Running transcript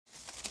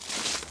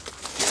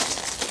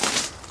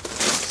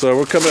So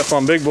we're coming up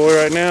on Big Boy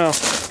right now.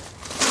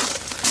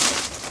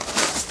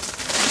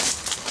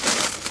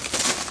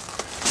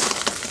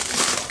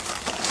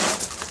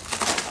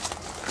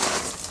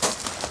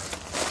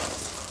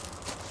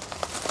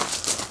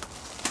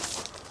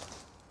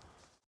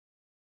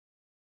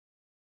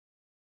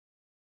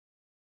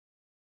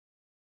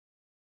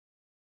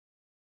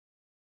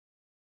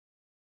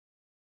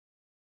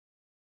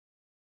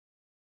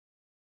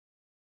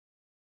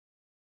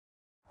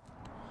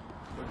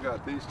 We've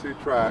got these two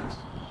tracks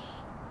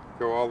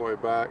go all the way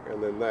back,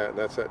 and then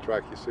that's that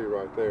track you see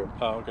right there.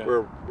 Oh, okay.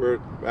 We're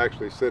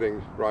actually sitting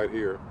right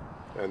here,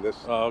 and this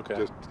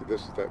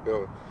this is that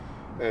building.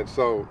 And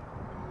so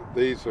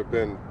these have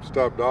been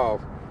stubbed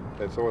off,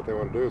 and so what they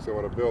want to do is they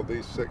want to build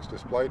these 6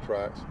 display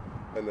tracks,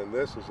 and then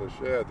this is a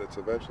shed that's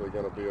eventually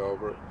going to be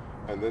over it,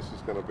 and this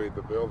is going to be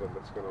the building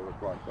that's going to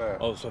look like that.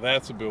 Oh, so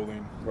that's a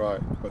building.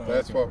 Right, but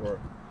that's what we're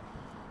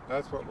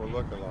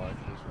looking like.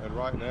 And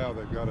right now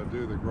they've got to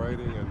do the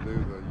grading and do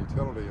the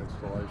utility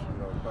installation,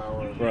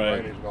 power and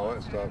drainage and all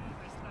that stuff,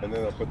 and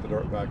then they'll put the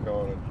dirt back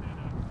on and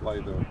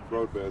lay the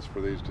road beds for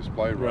these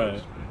display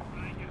roads.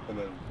 And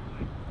then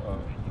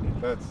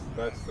that's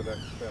the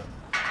next step.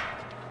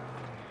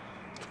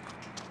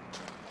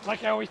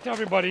 Like I always tell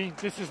everybody,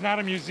 this is not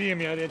a museum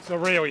yet, it's a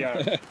rail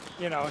yard.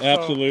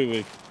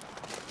 Absolutely. So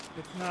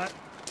it's not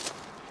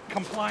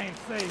compliance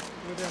safe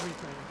with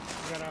everything.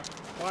 You gotta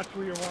watch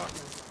where you're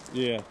walking.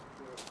 Yeah.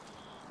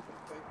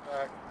 Think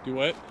back, do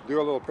what? Do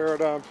a little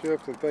paradigm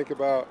shift and think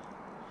about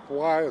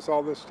why is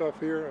all this stuff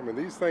here? I mean,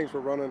 these things were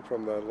running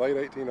from the late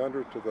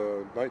 1800s to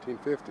the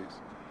 1950s.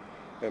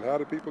 And how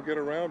did people get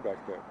around back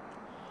then?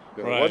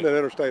 It wasn't an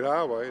interstate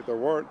highway. There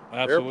weren't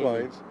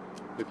airplanes.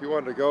 If you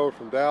wanted to go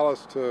from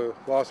Dallas to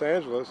Los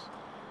Angeles,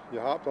 you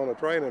hopped on a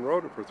train and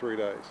rode it for 3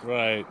 days.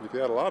 Right. If you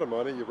had a lot of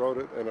money, you rode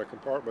it in a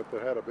compartment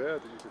that had a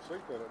bed that you could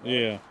sleep in at night.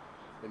 Yeah.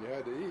 And you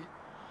had to eat.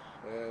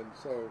 And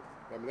so,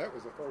 I mean, that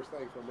was the first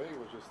thing for me,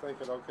 was just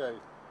thinking, okay,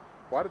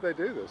 why did they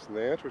do this? And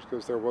the answer is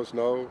because there was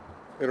no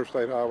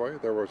interstate highway.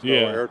 There was no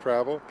air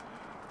travel.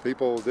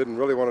 People didn't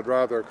really want to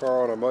drive their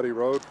car on a muddy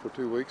road for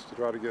 2 weeks to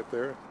try to get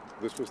there.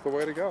 This was the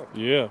way to go.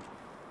 Yeah.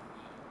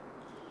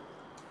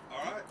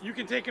 All right. You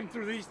can take them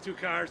through these 2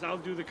 cars. I'll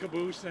do the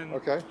caboose and,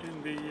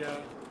 and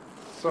the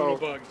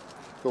bug.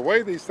 The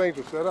way these things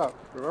are set up,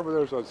 remember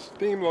there's a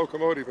steam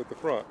locomotive at the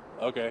front.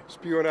 Okay.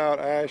 Spewing out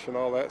ash and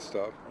all that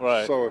stuff.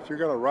 Right. So if you're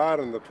going to ride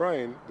in the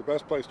train, the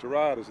best place to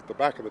ride is at the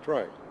back of the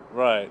train.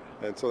 Right.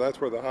 And so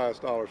that's where the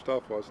highest dollar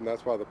stuff was, and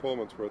that's why the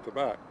Pullmans were at the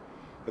back.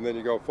 And then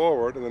you go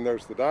forward, and then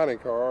there's the dining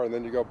car, and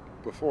then you go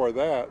before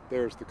that,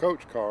 there's the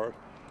coach car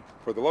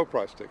for the low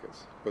price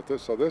tickets. But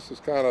this is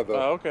kind of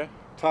the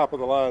top of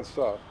the line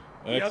stuff.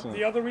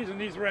 The other reason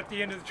these were at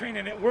the end of the train,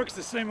 and it works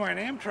the same way on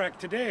Amtrak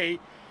today,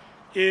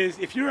 is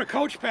if you're a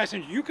coach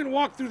passenger, you can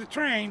walk through the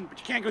train, but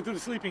you can't go through the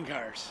sleeping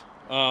cars.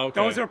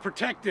 Those are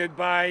protected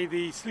by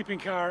the sleeping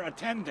car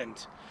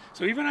attendant.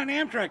 So even on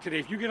Amtrak today,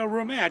 if you get a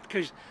roomette,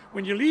 because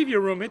when you leave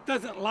your room, it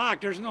doesn't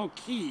lock, there's no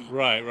key.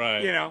 Right,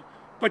 right. You know,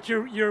 but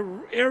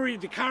your area,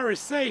 the car is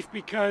safe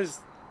because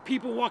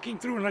people walking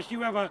through, unless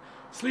you have a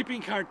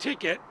sleeping car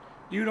ticket,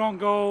 you don't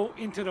go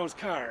into those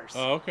cars.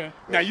 Oh, okay.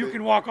 Now you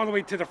can walk all the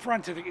way to the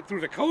front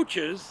through the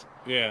coaches.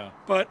 Yeah.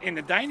 But in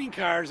the dining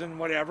cars and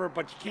whatever,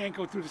 but you can't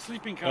go through the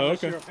sleeping car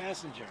unless you're a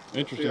passenger.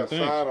 Interesting. You see a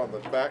sign on the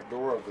back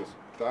door of this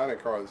dining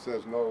car that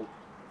says no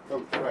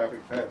coach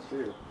traffic past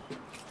here.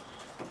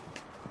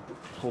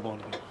 Hold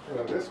on. You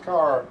know, this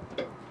car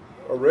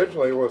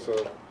originally was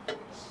a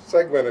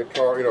segmented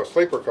car,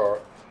 sleeper car.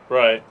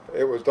 Right.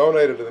 It was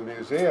donated to the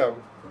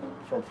museum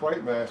from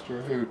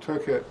Freightmaster, who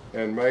took it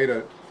and made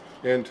it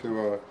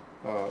into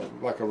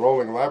like a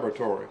rolling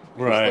laboratory.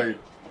 Right.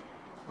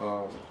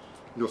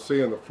 You'll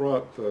see in the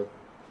front,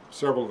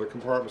 several of the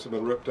compartments have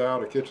been ripped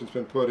out, a kitchen's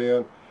been put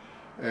in,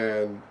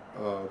 and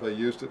they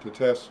used it to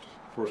test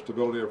for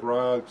stability of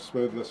ride,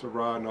 smoothness of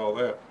ride, and all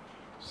that.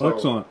 So,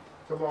 excellent.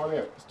 Come on in.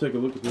 Let's take a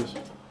look at this.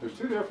 There's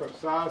 2 different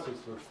sizes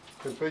of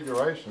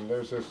configuration.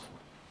 There's this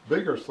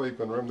bigger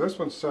sleeping room. This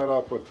one's set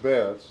up with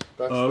beds.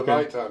 That's the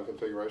nighttime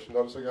configuration.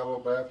 Notice I got a little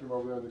bathroom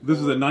over there in the corner. This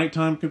is a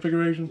nighttime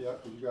configuration? Yeah,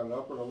 you got an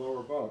upper and a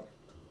lower bunk.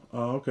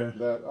 Oh, okay.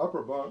 That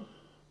upper bunk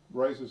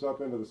raises up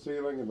into the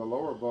ceiling, and the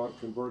lower bunk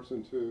converts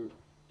into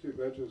 2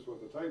 benches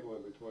with a table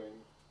in between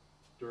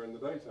during the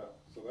daytime.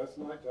 So that's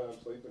nighttime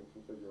sleeping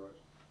configuration.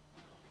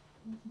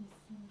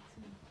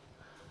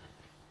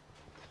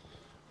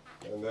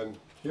 And then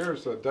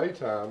here's a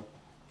daytime.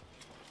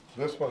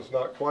 This one's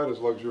not quite as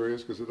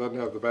luxurious because it doesn't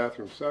have the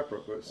bathroom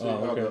separate, but see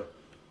how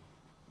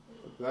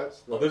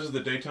this is the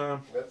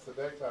daytime? That's the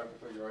daytime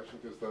configuration,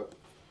 because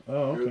here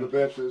are the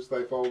benches,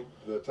 they fold,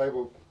 the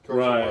table goes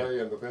away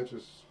and the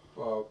benches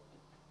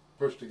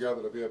pushed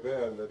together to be a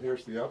bed, and then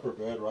here's the upper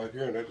bed right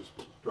here, and it just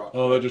drops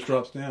down. That just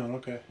drops down,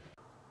 okay.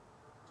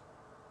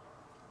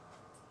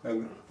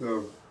 And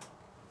the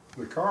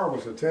car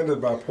was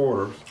attended by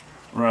porters.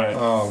 Right.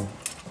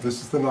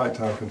 This is the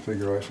nighttime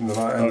configuration,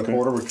 and the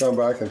porter would come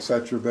back and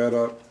set your bed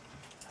up,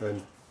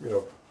 and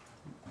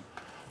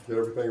get get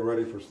everything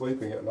ready for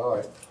sleeping at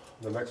night.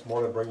 The next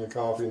morning, bring your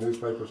coffee,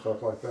 newspaper,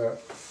 stuff like that.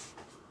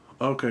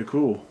 Okay,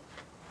 cool.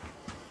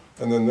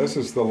 And then this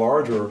is the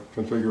larger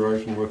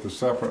configuration with the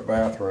separate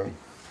bathroom.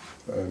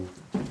 And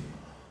Let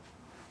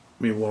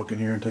me walk in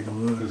here and take a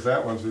look. because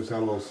that one's just had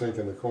a little sink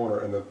in the corner.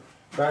 And the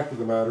fact of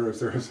the matter is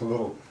there is a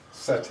little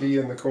settee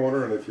in the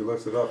corner, and if you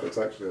lift it up, it's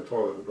actually a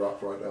toilet that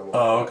drops right down the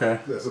Oh, okay.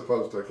 as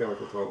opposed to a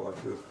chemical toilet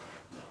like this.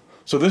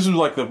 So this is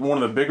like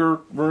one of the bigger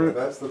Yeah, rooms?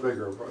 that's the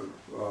bigger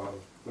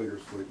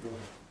suite.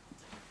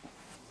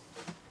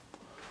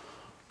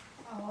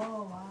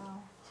 Oh, wow.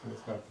 So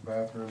it's got the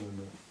bathroom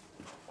and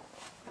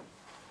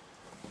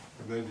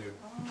then you,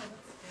 Oh,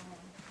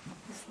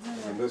 that's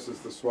good. and this is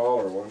the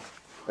smaller one.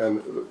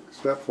 And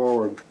step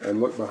forward and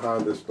look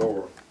behind this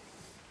door.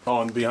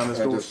 Oh, and behind this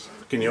And door? just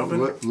Can you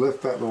open it?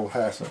 Lift that little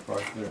hassock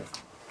right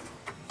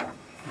there.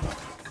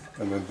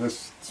 And then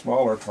this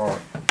smaller car.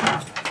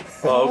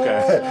 Oh,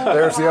 okay.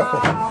 There's the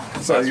other.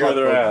 So That's you where got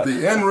they're at.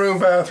 the in-room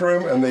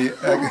bathroom and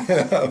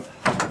the.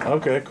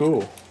 Okay,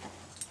 cool.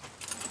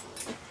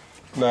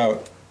 Now,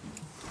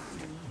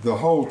 the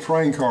whole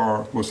train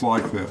car was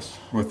like this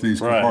with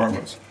these Right.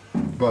 compartments.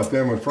 But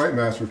then when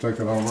Freightmaster took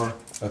it over,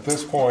 at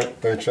this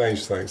point they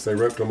changed things. They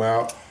ripped them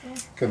out,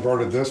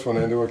 converted this one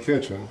into a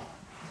kitchen.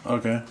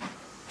 Okay.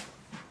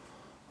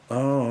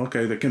 Oh,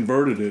 okay. They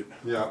converted it.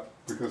 Yeah,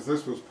 because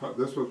this was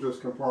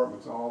just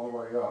compartments all the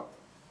way up.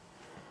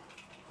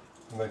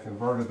 And they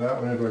converted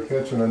that one into a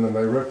kitchen, and then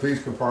they ripped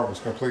these compartments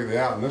completely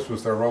out, and this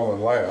was their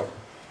rolling lab.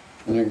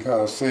 And you can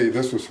kind of see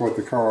this was what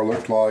the car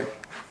looked like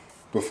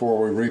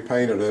before we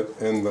repainted it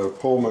in the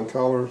Pullman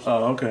colors.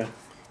 Oh, okay.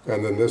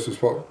 And then this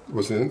is what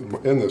was in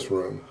this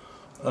room.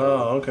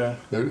 Oh, okay.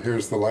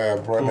 Here's the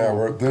lab right now,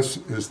 where this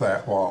is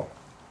that wall.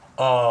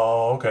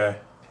 Oh, okay.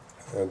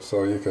 And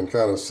so you can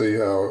kind of see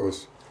how it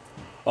was.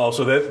 Oh,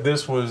 so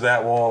this was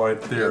that wall right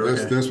there. Yeah,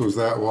 Okay. this was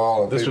that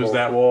wall. And This was people-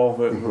 that wall,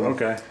 but Mhm.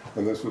 okay.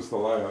 And this was the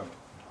lab.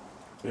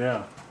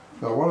 Yeah.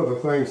 Now, one of the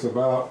things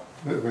about,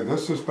 I mean,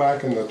 this is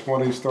back in the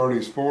 20s,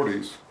 30s,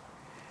 40s.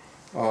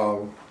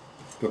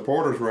 The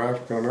porters were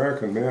African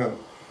American men,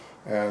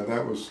 and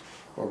that was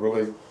a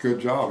really good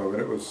job. I mean,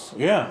 it was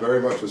Yeah. very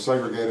much a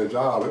segregated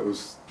job.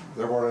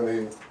 There weren't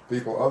any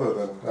people other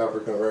than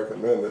African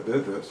American men that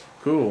did this.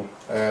 Cool.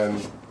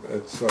 And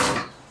it's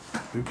a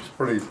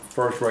pretty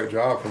first-rate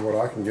job from what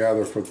I can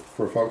gather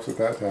for folks at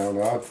that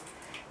time. I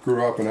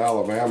grew up in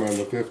Alabama in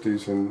the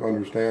 50s and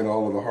understand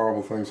all of the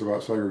horrible things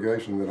about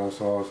segregation that I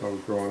saw as I was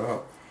growing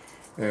up.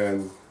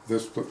 And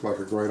this looked like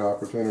a great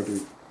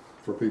opportunity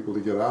for people to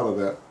get out of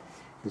that.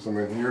 Because I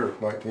mean, here,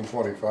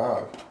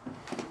 1925.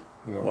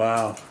 You know,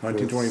 Wow.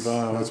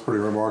 1925. That's pretty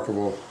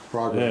remarkable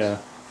progress.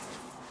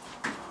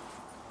 Yeah.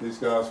 These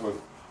guys would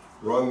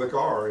run the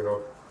car, you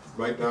know,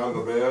 make down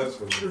the beds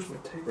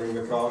and bring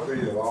the coffee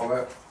and all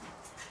that.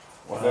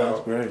 Wow, Now, that's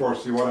great. of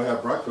course, you want to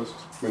have breakfast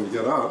when you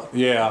get up.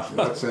 Yeah.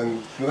 That's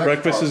in the next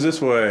Breakfast part. is this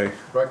way.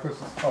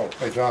 Breakfast is, oh,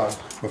 hey, John,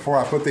 before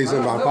I put these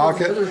in my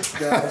pocket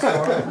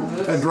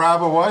and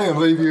drive away and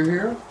leave you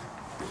here.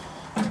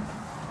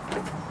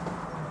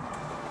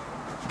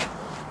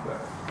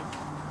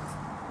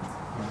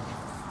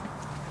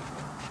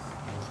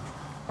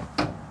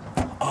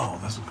 Oh,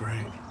 that's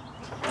great.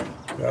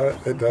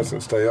 It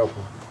doesn't stay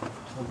open.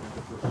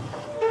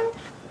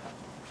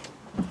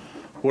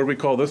 What do we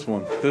call this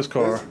one? This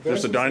car?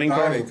 This Just a is dining the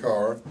car? dining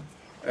car.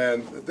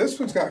 And this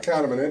one's got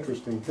kind of an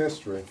interesting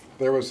history.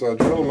 There was a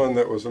gentleman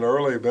that was an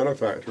early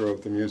benefactor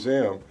of the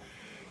museum,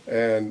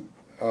 and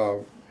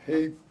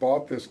he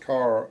bought this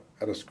car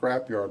at a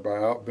scrapyard by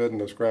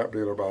outbidding a scrap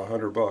dealer by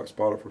 $100.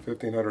 Bought it for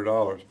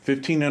 $1,500.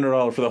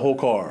 $1,500 for the whole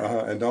car.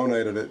 And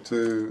donated it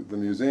to the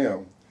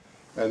museum.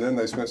 And then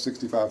they spent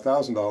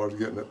 $65,000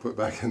 getting it put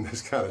back in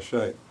this kind of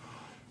shape.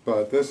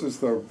 But this is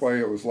the way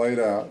it was laid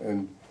out.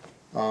 And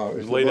It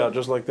was laid out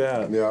just like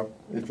that. yeah,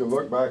 if you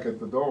look back at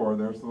the door,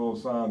 there's the little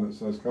sign that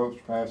says coach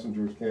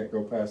passengers can't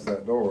go past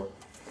that door.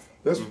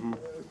 This,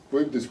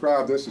 we've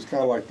described this as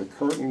kind of like the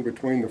curtain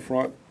between the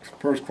front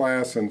first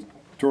class and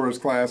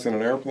tourist class in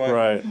an airplane.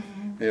 Right.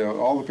 You know,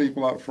 all the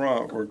people up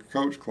front were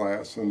coach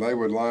class, and they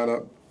would line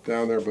up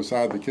down there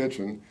beside the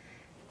kitchen.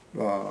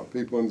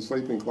 People in the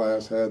sleeping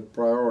class had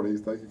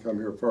priorities. They could come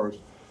here first.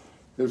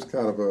 Here's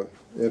kind of a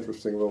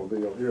interesting little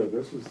deal here.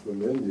 This is the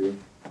menu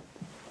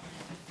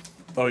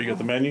Oh, you got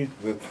the menu?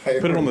 that they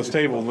Put it on were- this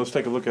table and let's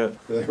take a look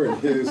at. They were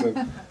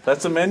using.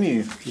 That's the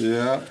menu.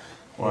 Yeah.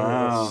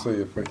 Wow. Let's see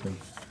if we can.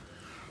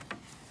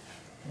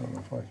 I don't know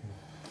if I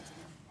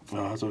can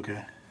Oh, that's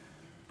okay.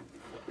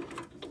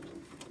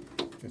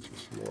 get you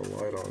some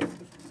more light on it.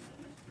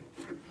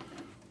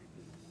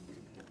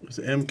 It's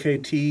the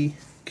MKT,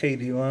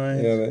 KD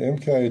line. Yeah, the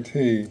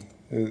MKT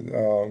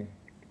is,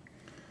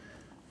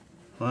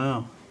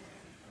 Wow.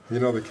 you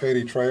know, the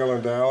Katy Trail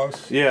in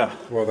Dallas? Yeah.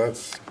 Well,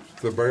 that's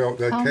the rail,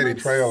 that How Katy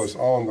much Trail is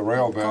on the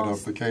rail bed of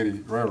cost? the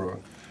Katy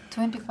Railroad.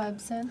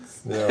 25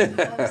 cents? Yeah,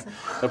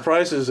 The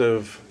prices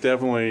have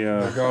definitely.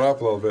 they've gone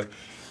up a little bit.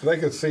 They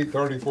could seat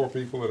 34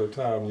 people at a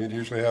time. You'd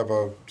usually have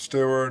a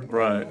steward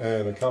Right.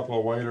 and a couple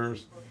of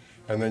waiters,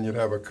 and then you'd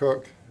have a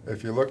cook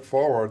if you look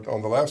forward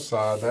on the left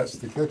side, that's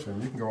the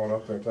kitchen. You can go on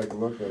up there and take a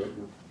look at it.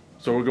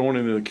 So we're going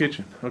into the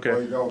kitchen. Okay.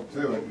 Well, you go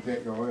to it. You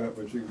can't go in it,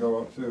 but you can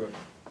go up to it.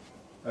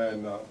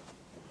 And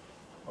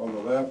on the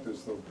left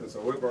is a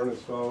wood burning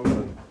stove,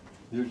 and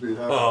usually you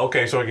have. Oh,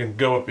 okay. So I can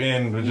go up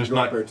in, but you just go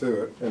not. up there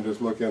to it and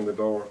just look in the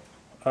door.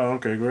 Oh,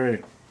 okay,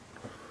 great.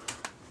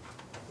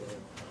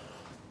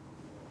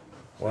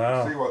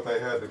 Wow. See what they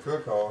had to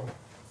cook on,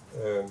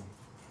 and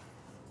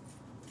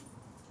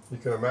you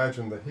can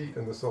imagine the heat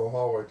in this little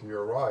hallway to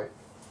your right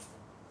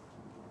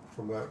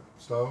from that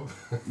stove.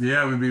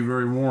 Yeah, it would be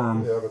very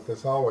warm. Yeah, but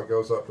this hallway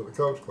goes up to the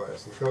coach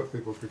class, and the coach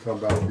people could come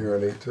back here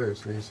and eat too.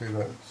 So you see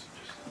that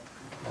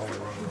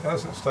it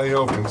doesn't stay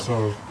open,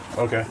 so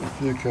Okay.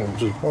 you can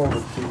just hold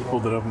it.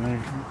 Hold it up in there.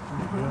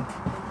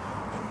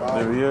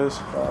 There he is.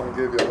 I'll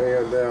give you a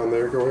hand down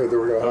there. Go ahead.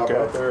 We're gonna hop Okay.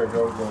 out there and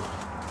go to the.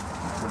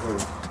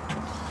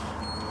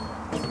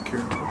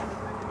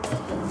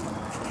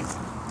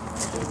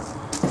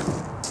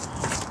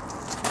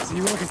 So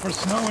you were looking for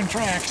snow and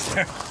tracks.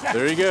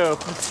 There you go.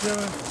 It's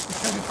because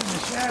it's in the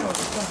shadow. It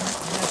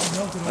hasn't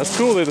melted That's away.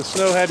 cool that the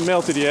snow hadn't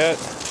melted yet.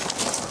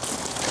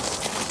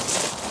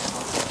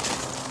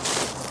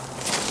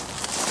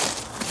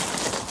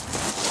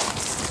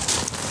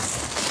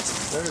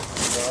 There's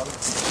the bottom.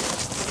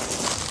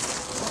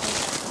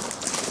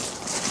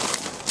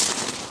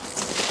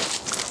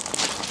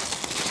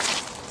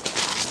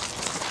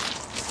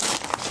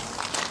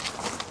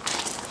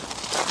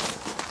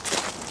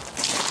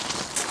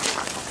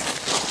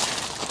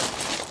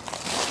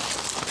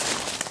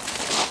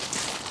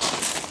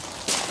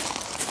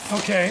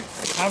 Okay,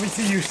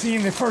 obviously you've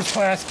seen the first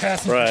class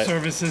passenger Right.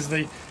 services,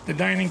 the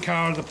dining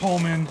car, the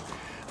Pullman.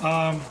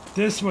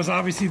 This was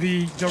obviously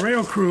the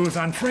rail crews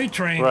on freight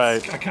trains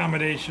Right.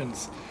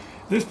 accommodations.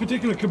 This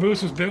particular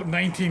caboose was built in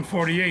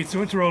 1948,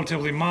 so it's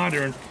relatively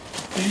modern.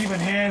 It even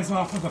has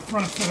off of the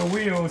front set of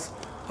wheels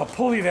a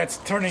pulley that's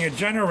turning a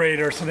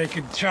generator so they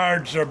could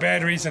charge their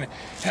batteries and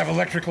have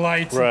electric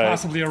lights Right. and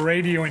possibly a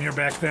radio in here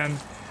back then.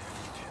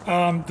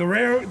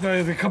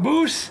 The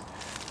caboose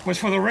was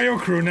for the rail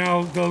crew.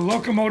 Now, the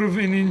locomotive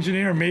and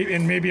engineer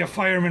and maybe a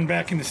fireman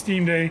back in the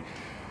steam day,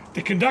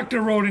 the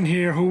conductor rode in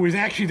here who was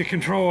actually the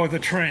controller of the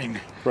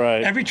train.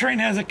 Right. Every train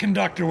has a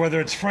conductor,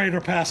 whether it's freight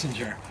or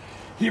passenger.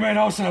 He might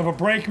also have a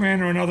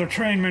brakeman or another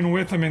trainman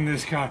with him in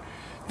this car.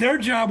 Their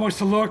job was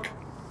to look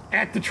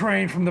at the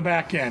train from the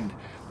back end.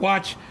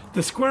 Watch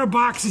the square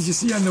boxes you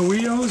see on the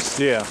wheels,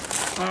 Yeah.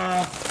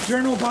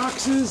 journal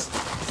boxes.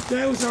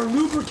 Those are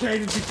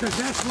lubricated because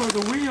that's where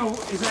the wheel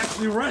is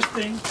actually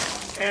resting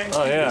and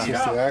Oh, yeah. keeping it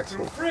It's the up axle.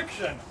 through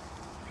friction.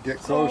 Get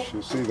close,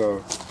 you see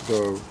the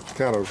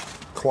kind of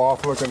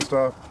cloth looking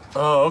stuff.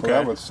 Oh, So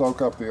that would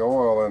soak up the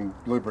oil and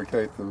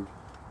lubricate the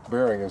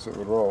bearing as it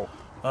would roll.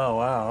 Oh,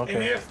 wow.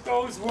 And if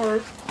those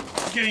were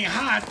getting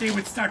hot, they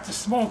would start to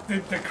smoke.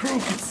 The crew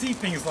could see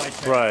things like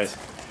that. Right.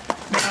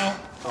 Now,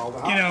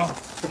 you know,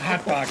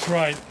 hot box,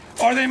 right.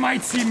 Or they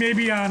might see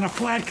maybe on a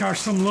flat car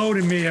some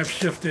load may have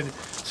shifted.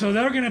 So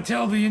they're going to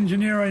tell the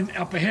engineer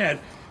up ahead.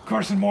 Of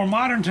course, in more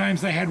modern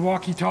times, they had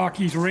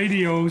walkie-talkies,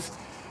 radios.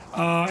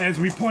 As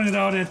we pointed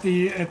out at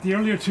the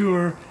earlier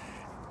tour,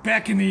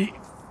 back in the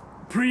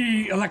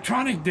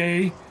pre-electronic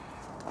day,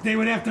 they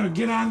would have to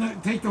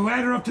take the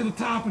ladder up to the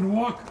top and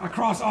walk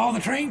across all the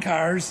train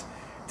cars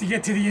to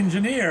get to the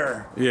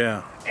engineer.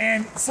 Yeah.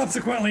 And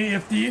subsequently,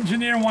 if the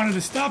engineer wanted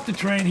to stop the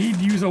train, he'd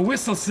use a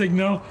whistle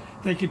signal.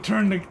 They could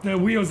turn the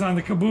wheels on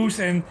the caboose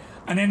and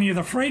on any of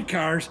the freight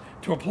cars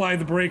to apply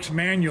the brakes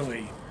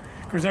manually.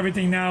 Because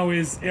everything now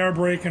is air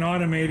brake and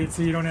automated,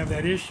 so you don't have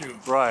that issue.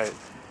 Right.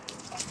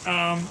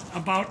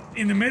 About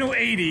in the middle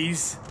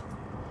 80s,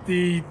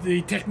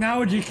 the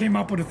technology came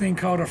up with a thing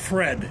called a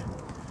FRED,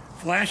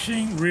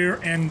 flashing rear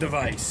end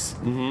device.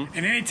 Mm-hmm.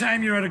 And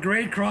anytime you're at a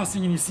grade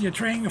crossing and you see a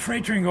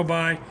freight train go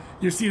by,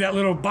 you see that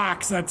little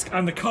box that's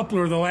on the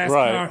coupler of the last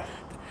car.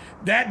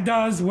 That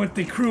does what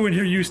the crew in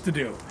here used to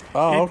do.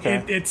 Oh,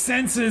 okay. It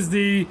senses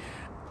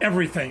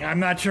everything. I'm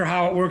not sure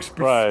how it works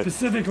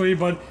specifically,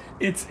 but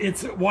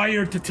it's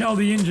wired to tell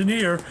the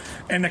engineer,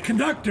 and the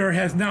conductor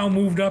has now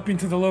moved up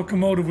into the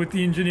locomotive with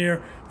the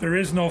engineer. There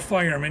is no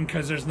fireman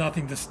because there's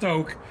nothing to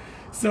stoke.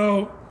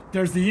 So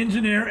there's the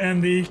engineer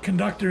and the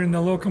conductor in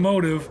the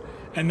locomotive,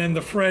 and then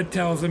the FRED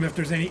tells them if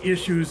there's any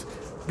issues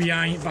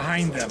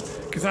behind them.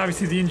 Because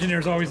obviously the engineer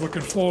is always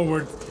looking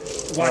forward,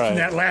 watching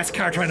that last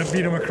car trying to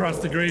beat him across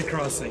the grade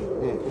crossing.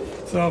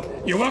 So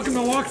you're welcome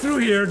to walk through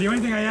here. The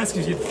only thing I ask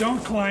is you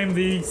don't climb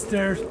the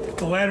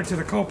ladder to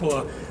the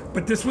cupola.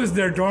 But this was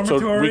their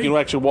dormitory. So we can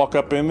actually walk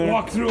up in there?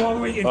 Walk through all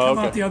the way and come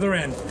out the other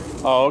end.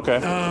 Oh, okay.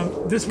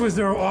 This was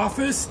their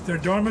office, their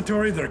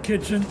dormitory, their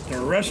kitchen,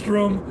 their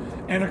restroom,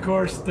 and of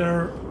course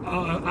their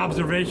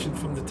observation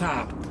from the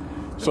top.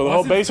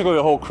 So basically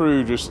the whole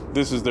crew this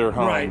is their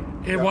home. Right.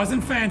 It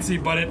wasn't fancy,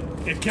 but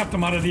it kept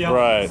them out of the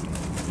elements. Right.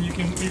 So you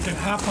can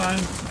hop on,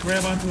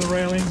 grab onto the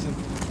railings,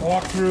 and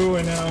walk through,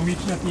 and I'll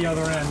meet you at the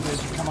other end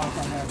as you come out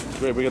on that.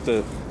 Great. We got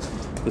the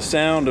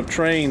sound of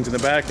trains in the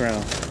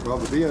background. Well,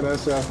 the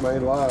BNSF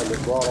main line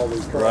that brought all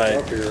these cars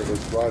up here is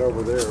right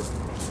over there.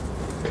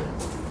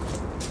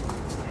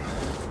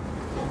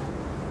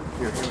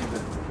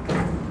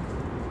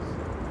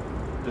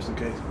 just in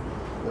case.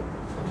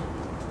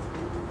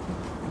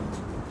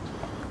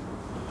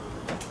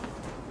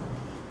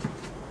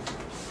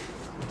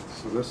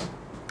 So this,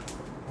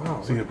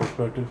 wow, See the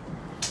perspective.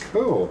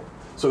 cool.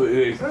 So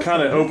it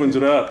kind of opens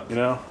it up, you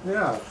know.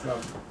 Yeah, it's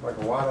like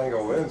a wide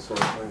angle lens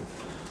sort of thing.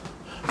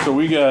 So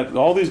we got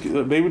all these.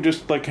 They would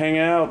just like hang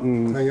out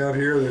and. Hang out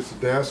here. There's a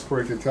desk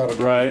where you can kind of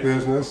do Right.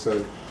 business,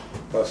 and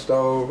a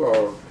stove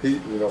or heat,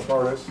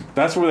 furnace.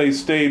 That's where they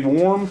stayed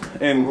warm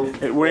and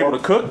were able to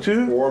cook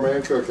too. Warm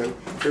and cooking.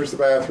 Here's the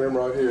bathroom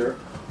right here,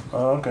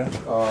 Oh, okay.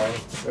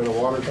 and a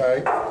water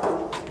tank,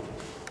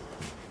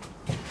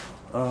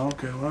 Oh,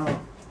 okay. Wow.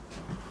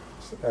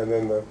 and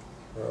then the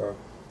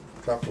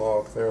cupola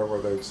up there where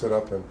they'd sit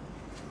up and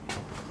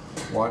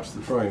watch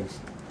the trains.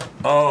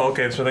 Oh,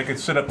 okay. So they could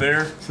sit up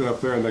there. Sit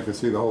up there and they could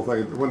see the whole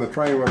thing. When the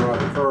train went around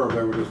the curve,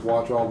 they would just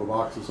watch all the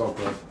boxes on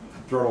the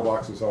journal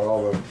boxes on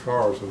all the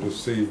cars and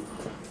just see,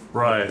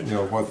 Right.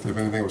 what if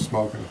anything was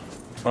smoking.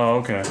 Oh,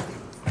 okay.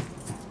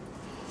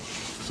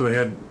 So they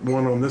had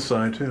one on this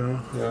side too,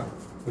 huh?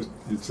 Yeah,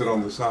 you'd sit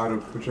on the side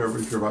of whichever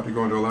if you're about to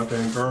go into a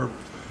left-hand curve.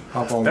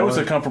 Hop on. That was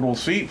a one. comfortable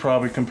seat,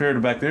 probably compared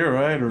to back there,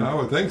 right? Or I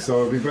would think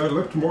so. It'd be better,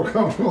 looked more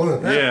comfortable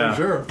than that Yeah.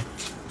 for sure.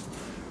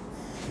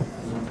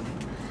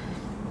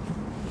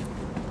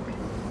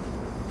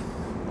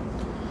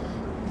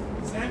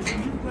 Sam,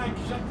 can you like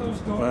shut those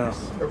doors?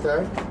 Wow.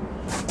 Okay.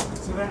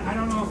 So that I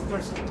don't know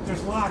if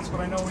there's locks, but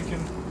I know we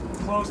can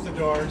close the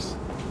doors.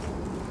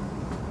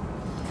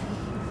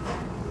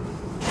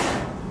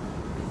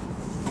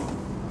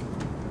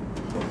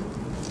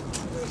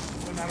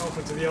 They're not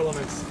open to the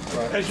elements.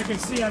 Right. As you can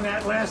see on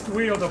that last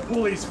wheel, the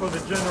pulleys for the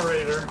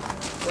generator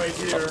right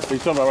here. Are you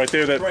talking about right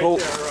there? That Right pull.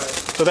 there, right.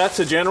 So that's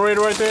the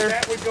generator right there.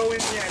 That would go in,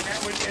 yeah, and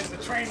that would, as the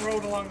train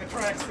rode along the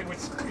tracks, it would,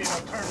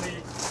 turn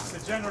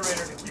the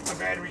generator to keep the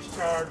batteries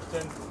charged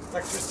and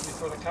electricity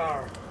for the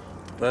car.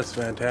 That's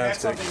That's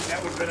fantastic. something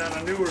that would have been on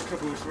a newer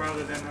caboose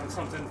rather than on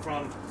something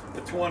from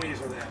the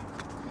 20s or that.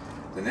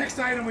 The next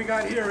item we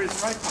got here is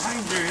right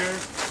behind you here.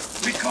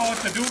 We call it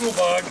the Doodle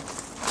Bug.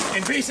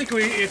 And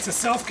basically it's a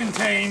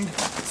self-contained,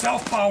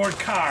 self-powered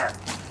car.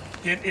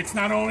 It's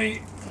not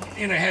only,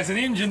 has an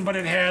engine, but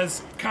it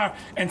has car.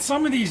 And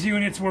some of these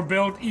units were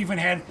built, even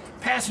had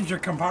passenger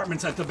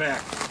compartments at the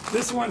back.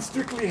 This one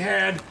strictly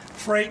had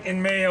freight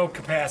and mail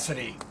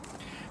capacity.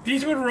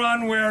 These would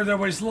run where there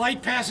was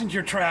light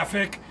passenger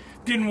traffic,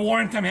 didn't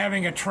warrant them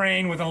having a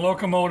train with a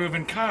locomotive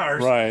and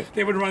cars. Right.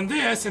 They would run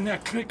this and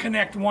that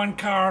connect one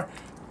car,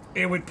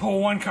 it would pull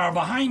one car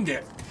behind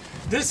it.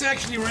 This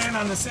actually ran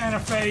on the Santa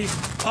Fe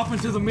up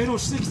into the middle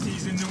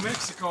 60s in New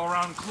Mexico,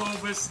 around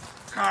Clovis,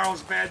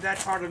 Carlsbad, that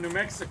part of New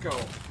Mexico.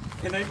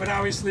 And they would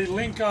obviously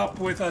link up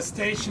with a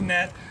station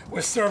that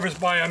was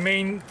serviced by a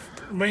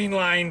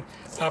mainline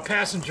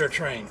passenger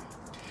train.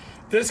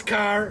 This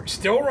car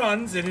still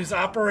runs, it is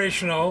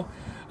operational,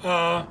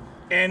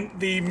 and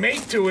the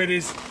mate to it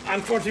is,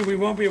 unfortunately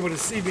we won't be able to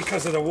see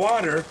because of the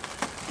water,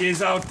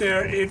 is out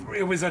there.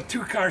 It was a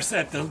two-car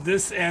set,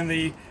 this and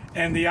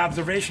the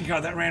observation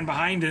car that ran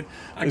behind it.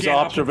 Again, Is the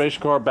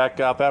observation car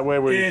back out that way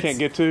where you can't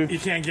get to? You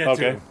can't get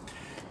Okay.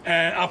 to.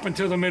 Up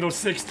until the middle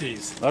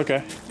 60s.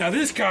 Okay. Now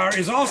this car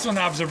is also an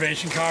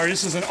observation car.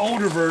 This is an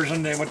older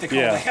version than what they call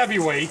Yeah. the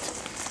heavyweight.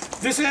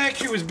 This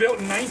actually was built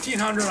in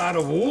 1900 out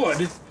of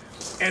wood,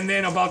 and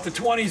then about the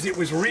 20s it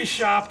was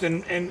reshopped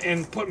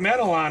and put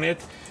metal on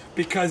it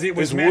because it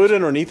was Is wood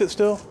underneath it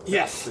still?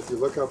 Yes. If you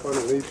look up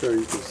underneath there,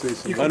 you can see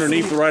some. You can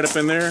Underneath, see- right up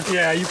in there?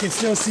 Yeah, you can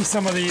still see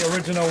some of the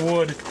original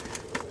wood.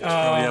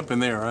 Probably up in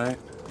there, right?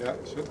 Yeah,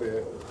 it should be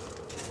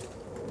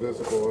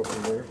visible up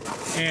in there.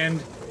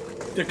 And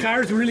the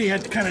cars really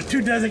had kind of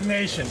two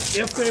designations.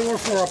 If they were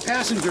for a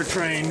passenger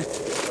train,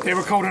 they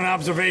were called an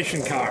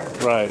observation car.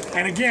 Right.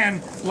 And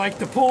again, like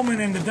the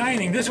Pullman and the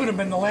dining, this would have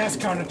been the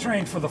last car on the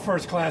train for the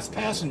first class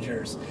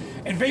passengers.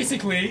 And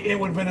basically, it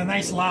would have been a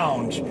nice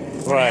lounge.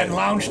 We Right. had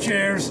lounge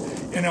chairs,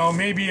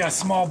 maybe a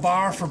small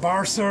bar for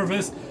bar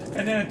service.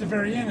 And then at the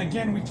very end,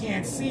 again, we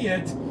can't see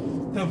it.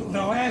 The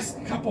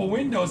last couple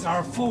windows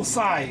are full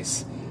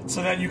size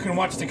so that you can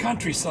watch the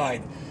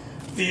countryside.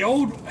 The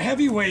old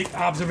heavyweight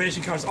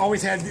observation cars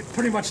always had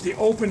pretty much the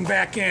open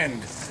back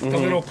end, the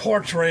little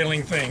porch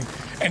railing thing.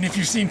 And if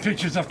you've seen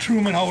pictures of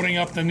Truman holding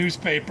up the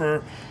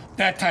newspaper,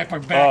 that type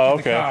of back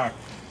of the okay. car.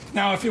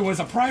 Now, if it was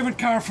a private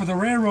car for the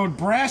railroad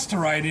brass to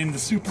ride in, the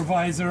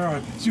supervisor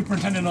or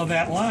superintendent of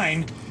that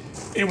line,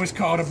 it was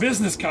called a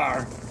business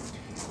car.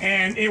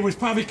 And it was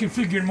probably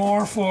configured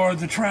more for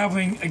the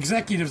traveling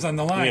executives on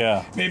the line.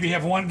 Yeah. Maybe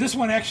have one. This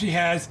one actually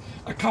has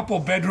a couple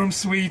bedroom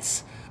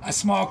suites, a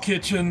small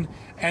kitchen,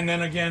 and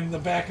then again, the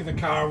back of the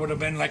car would have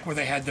been like where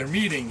they had their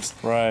meetings.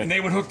 Right. And they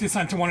would hook this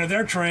onto one of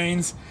their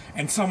trains,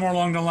 and somewhere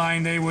along the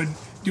line, they would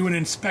do an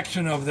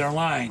inspection of their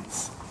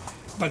lines.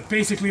 But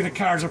basically, the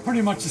cars are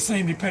pretty much the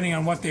same depending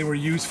on what they were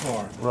used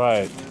for.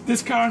 Right.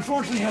 This car,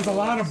 unfortunately, has a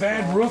lot of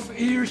bad roof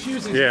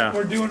issues. As Yeah.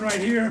 we're doing right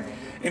here.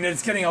 And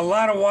it's getting a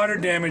lot of water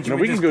damage. Now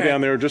with we can this go pack.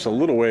 down there just a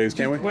little ways,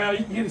 can't we? Well,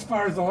 you can get as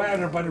far as the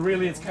ladder, but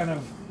really it's kind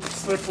of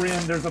slippery,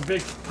 and there's a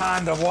big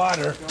pond of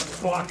water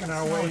blocking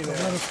our way there.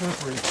 It's a little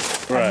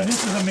slippery. Right. I mean,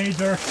 this is a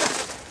major.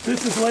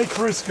 This is Lake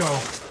Frisco.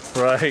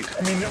 Right.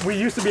 I mean, we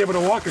used to be able to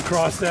walk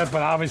across that,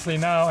 but obviously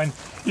now, and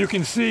you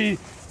can see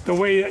the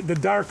way the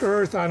dark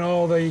earth on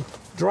all the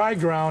dry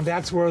ground.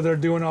 That's where they're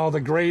doing all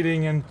the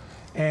grading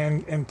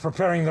and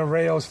preparing the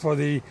rails for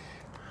the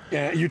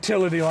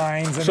utility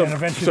lines, and then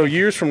eventually. So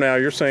years from now,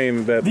 you're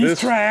saying that these this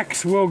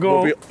tracks will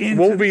go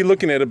into. we'll be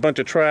looking at a bunch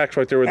of tracks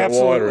right there where that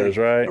water is,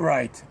 right?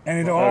 Right, and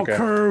it'll all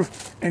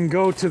curve and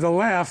go to the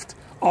left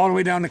all the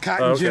way down to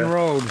Cotton Gin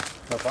Road.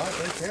 Now,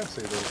 they can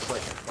see the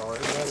second car.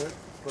 Isn't that it?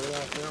 Straight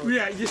out there?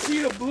 Yeah, you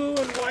see the blue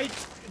and white,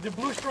 the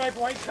blue striped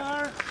white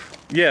car?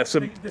 Yes.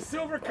 The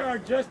silver car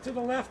just to the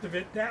left of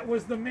it, that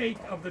was the mate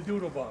of the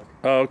Doodlebug.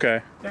 Oh,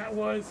 okay. That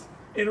was,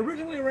 it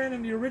originally ran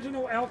in the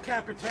original El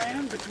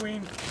Capitan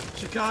between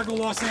Chicago,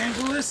 Los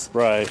Angeles.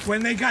 Right.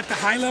 When they got the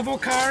high-level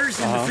cars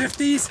in the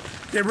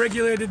 50s, they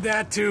regulated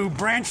that to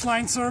branch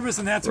line service,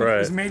 and that's what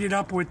was mated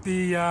up with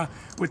the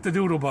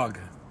Doodlebug.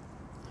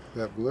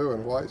 That blue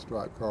and white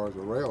striped car is a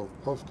rail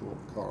postal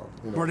car.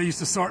 You know. Where they used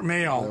to sort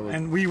mail,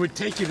 and we would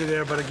take you to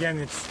there, but again,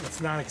 it's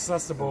not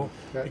accessible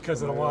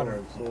because of the water.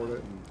 And sort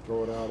it and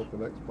throw it out at the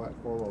next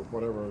platform or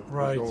whatever.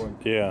 Right. Going.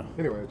 Yeah.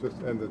 Anyway, it's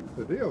just, and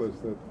the deal is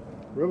that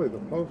really the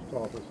post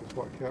office is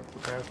what kept the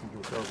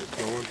passenger service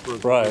going for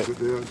as long as it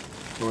did.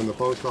 So when the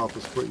post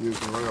office quit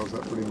using rails,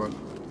 that pretty much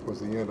was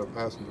the end of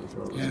passenger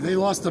service. Yeah, they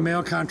lost the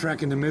mail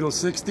contract in the middle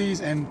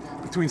 60s, and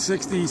between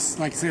 60s,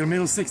 like say the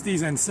middle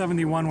 60s and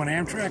 71 when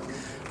Amtrak,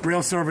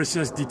 rail service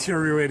just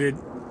deteriorated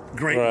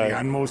greatly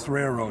on most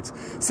railroads.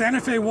 Santa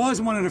Fe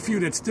was one of the few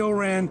that still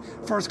ran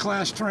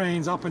first-class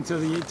trains up until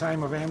the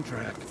time of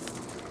Amtrak.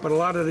 But a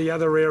lot of the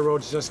other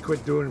railroads just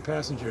quit doing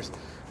passengers.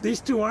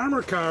 These two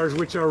armor cars,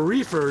 which are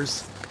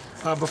reefers,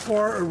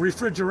 before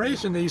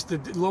refrigeration, they used to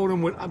load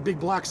them with big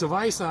blocks of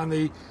ice on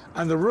the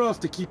roof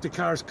to keep the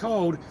cars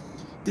cold.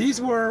 These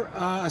were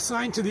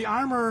assigned to the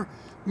armor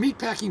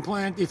meatpacking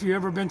plant if you've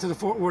ever been to the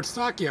Fort Worth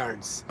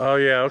stockyards. Oh,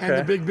 yeah, okay. And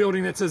the big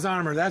building that says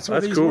armor. That's where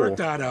these worked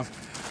out of.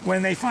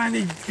 When they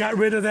finally got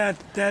rid of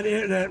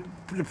the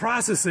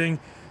processing,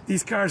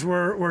 these cars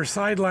were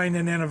sidelined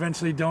and then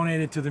eventually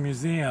donated to the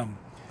museum.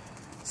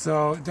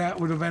 So that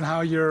would have been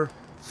how your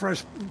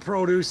fresh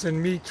produce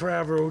and meat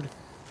traveled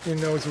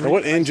in those. Now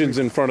what engine's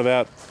in front of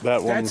that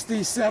one? That's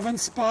the 7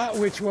 spot,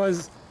 which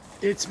was,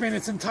 it's been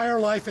its entire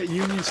life at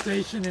Union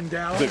Station in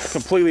Dallas. It's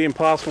completely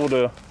impossible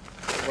to.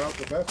 Well,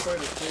 the best way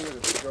to see it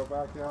is to go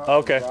back out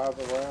and drive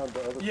around the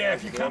other side.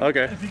 If you come,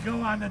 if you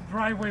go on the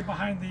driveway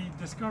behind the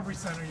Discovery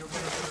Center, you'll get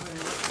it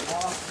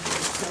off the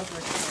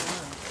Discovery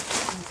Center.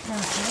 It's kind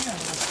of sad.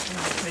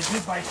 They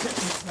did buy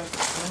tickets that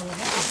they were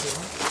looking to.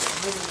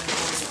 Really, they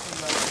wanted to see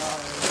that car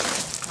and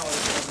call it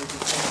the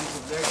changes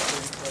of their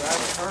thing, but I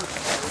heard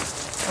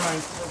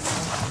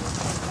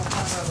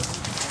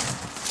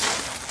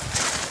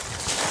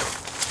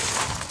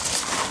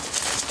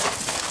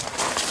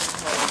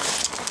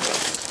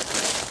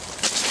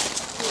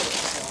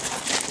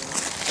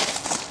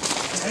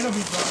it'll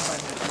be done by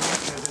next week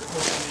because it's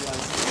supposed to be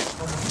like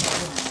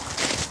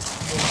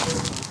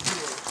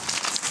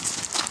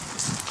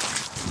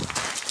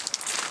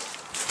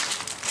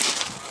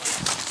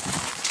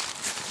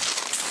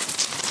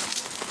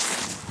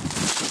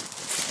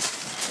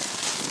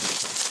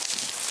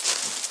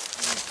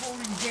almost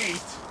folding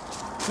gate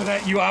so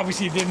that you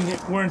obviously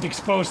weren't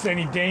exposed to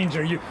any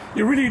danger. You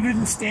really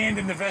didn't stand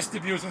in the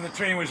vestibules when the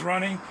train was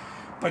running.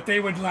 But they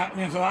would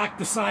lock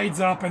the sides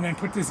up and then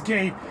put this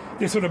gate.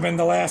 This would have been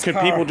the last car.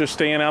 Could people just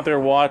stand out there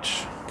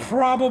watch?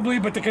 Probably,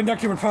 but the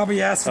conductor would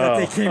probably ask that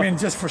they came in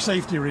just for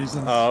safety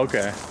reasons. Oh,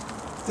 okay.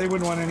 They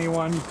wouldn't want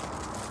anyone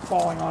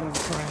falling out of the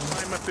train.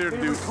 Climb up there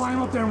They would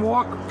climb up there and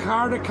walk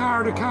car to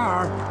car to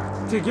car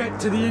to get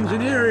to the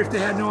engineer if they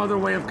had no other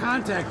way of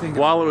contacting him.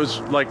 While it was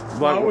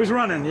while it was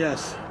running,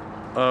 yes.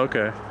 Oh,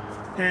 okay.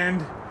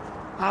 And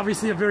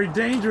obviously a very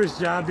dangerous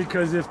job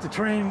because if the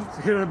train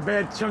hit a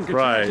bad chunk of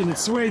track and it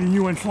swayed and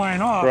you went flying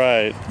off,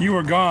 you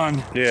were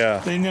gone. Yeah.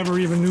 They never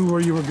even knew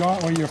where you were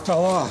gone, where you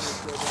fell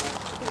off.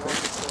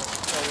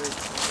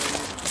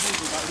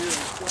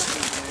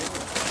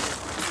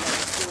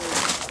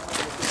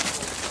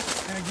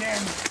 And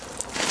again,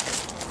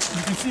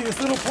 you can see this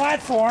little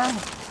platform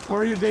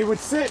where they would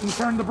sit and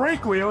turn the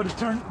brake wheel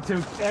to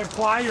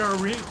apply or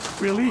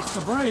release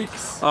the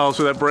brakes. Oh,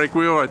 so that brake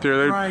wheel right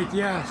there,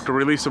 to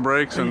release the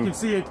brakes, and you can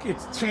see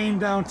it's chained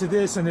down to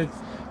this, and it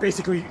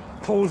basically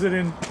pulls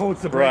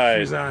the brake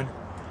shoes on.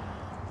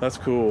 That's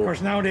cool. Of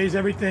course, nowadays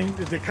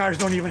the cars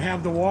don't even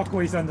have the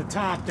walkways on the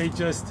top.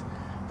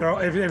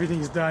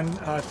 Everything's done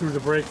through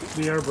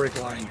the air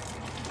brake line.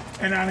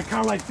 And on a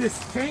car like this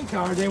tank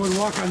car, they would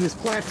walk on this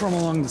platform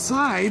along the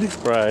side,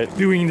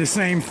 doing the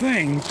same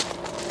thing.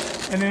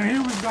 And then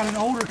here we've got an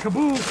older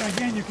caboose.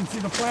 Again, you can see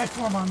the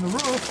platform on the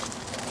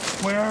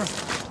roof where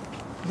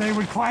they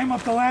would climb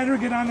up the ladder,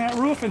 get on that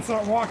roof, and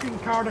start walking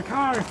car to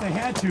car if they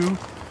had to.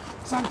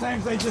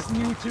 Sometimes they just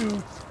knew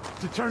to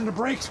turn the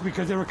brakes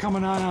because they were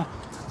coming on a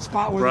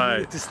spot where they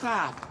needed to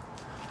stop.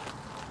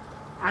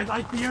 I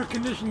like the air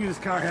conditioning this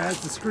car has,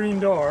 the screen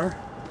door.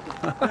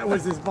 That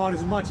was about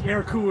as much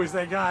air cool as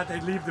they got.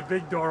 They'd leave the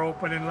big door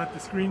open and let the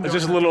screen door. It's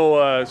just a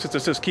little, since it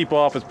says keep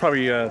off, it's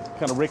probably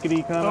kind of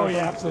rickety kind of. Oh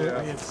yeah,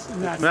 absolutely. Yeah. It's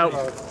not Now,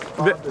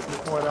 Bob, did you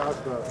point out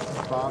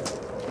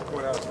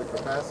the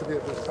capacity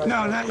of this tank?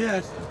 no, not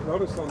yet.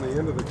 Notice on the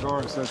end of the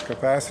car it says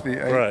capacity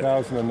Right.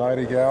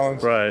 8,090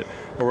 gallons. right.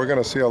 But we're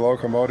going to see a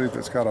locomotive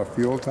that's got a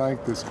fuel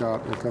tank that's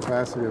got a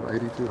capacity of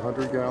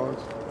 8,200 gallons.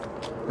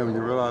 And when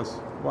you realize,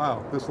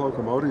 wow, this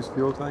locomotive's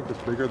fuel tank is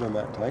bigger than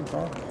that tank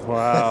car.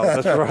 Wow,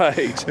 that's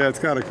right. Yeah, it's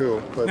kind of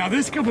cool. But Now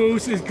this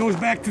caboose goes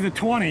back to the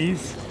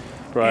 20s.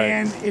 Right.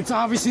 And it's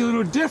obviously a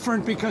little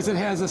different because it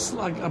has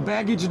a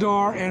baggage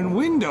door and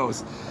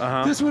windows.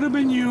 This would have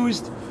been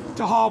used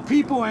to haul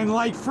people and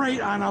light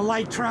freight on a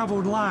light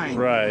traveled line.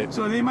 Right.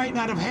 So they might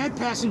not have had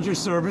passenger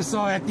service.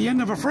 So at the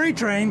end of a freight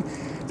train,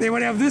 they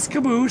would have this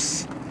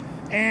caboose,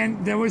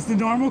 and there was the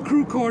normal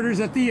crew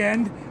quarters at the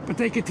end, but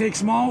they could take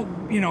small,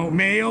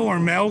 mail or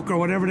milk or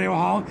whatever they were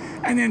hauling,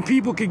 and then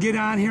people could get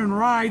on here and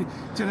ride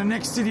to the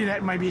next city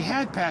that maybe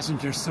had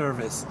passenger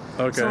service.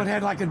 Okay. So it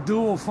had like a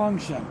dual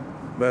function.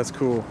 That's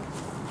cool.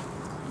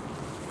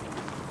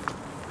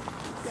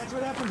 That's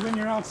what happens when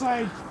you're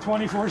outside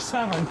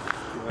 24/7.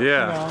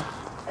 Yeah.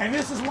 And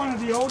this is one of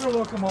the older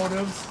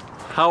locomotives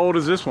How old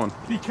is this one?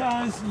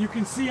 because you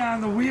can see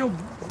on the wheel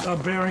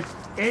bearing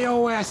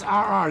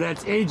AOSRR,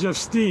 that's Age of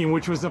Steam,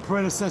 which was the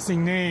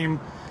predecessing name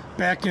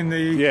back in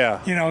the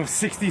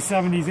 60s,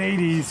 70s,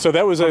 80s. So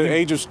that was an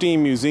Age of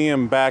Steam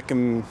museum back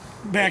in.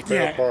 Back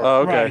yeah.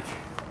 Oh, okay. Right.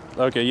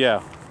 Okay,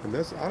 yeah. and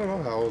this, I don't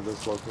know how old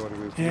this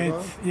locomotive is. Do you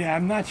know? Yeah,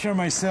 I'm not sure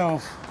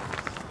myself,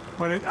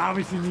 but it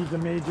obviously needs a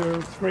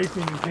major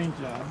scraping and paint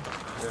job.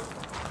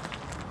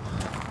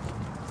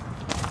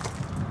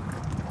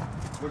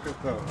 Look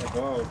at the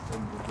above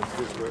and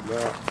it's written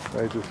out.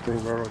 Age of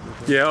Steam Railroad.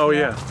 Yeah, oh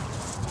yeah.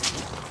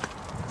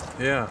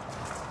 Yeah.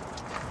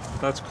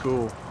 That's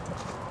cool.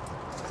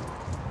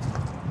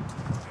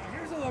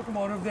 Here's a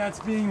locomotive that's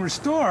being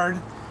restored,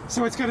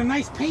 so it's got a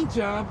nice paint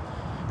job,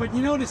 but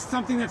you notice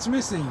something that's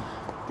missing.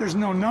 There's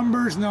no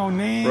numbers, no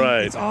name.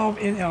 Right. It's all,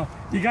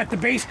 you got the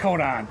base coat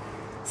on.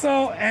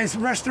 So as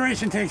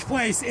restoration takes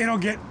place, it'll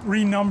get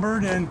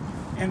renumbered and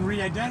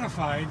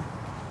re-identified.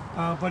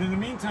 But in the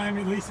meantime,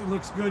 at least it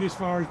looks good as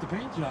far as the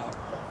paint job.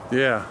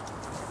 Yeah.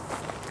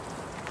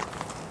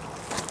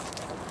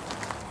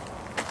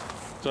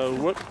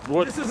 So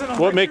This is an what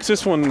electric- makes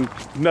this one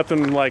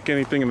nothing like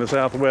anything in the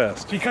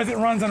Southwest? Because it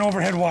runs on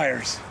overhead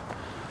wires,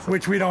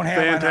 which we don't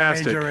have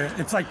Fantastic. on our major.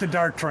 It's like the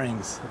DART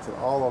trains. It's an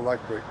all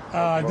electric.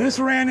 This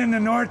ran in the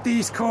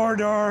Northeast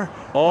corridor,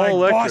 All like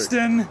electric.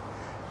 Boston,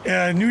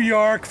 New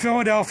York,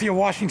 Philadelphia,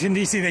 Washington,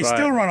 D.C. They Right.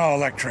 still run all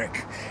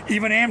electric.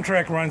 Even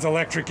Amtrak runs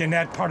electric in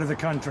that part of the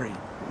country.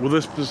 Will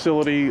this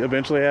facility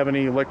eventually have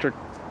any electric?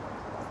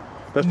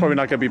 That's probably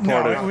not going to be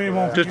part No, of we it.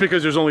 won't. Just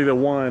because there's only the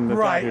one that's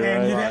out Right, here,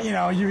 and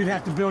right? you'd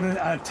have to build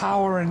a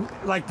tower and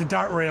like the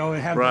DART rail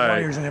and have Right. the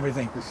wires and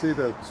everything. You see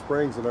the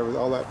springs and everything,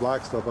 all that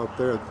black stuff up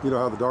there. You know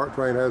how the DART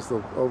train has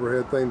the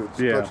overhead thing that's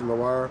Yeah. touching the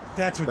wire?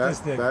 That's what that, this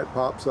did. That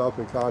pops up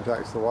and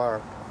contacts the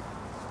wire.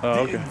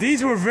 Oh, okay.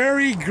 These were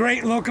very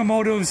great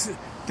locomotives.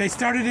 They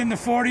started in the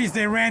 40s.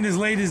 They ran as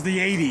late as the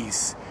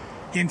 80s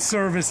in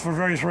service for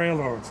various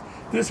railroads.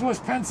 This was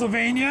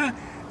Pennsylvania.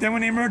 Then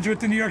when they merged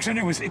with the New York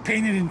Central, it was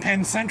painted in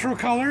Penn Central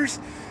colors.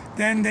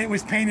 Then it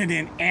was painted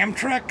in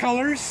Amtrak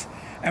colors.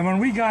 And when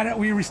we got it,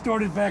 we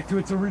restored it back to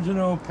its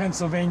original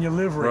Pennsylvania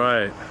livery.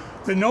 Right.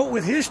 The note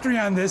with history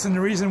on this, and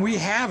the reason we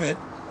have it,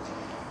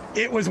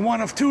 it was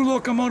one of two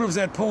locomotives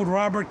that pulled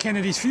Robert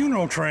Kennedy's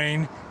funeral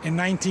train in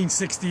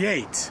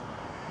 1968.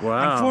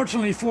 Wow.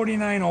 Unfortunately,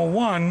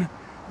 4901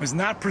 was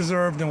not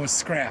preserved and was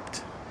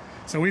scrapped.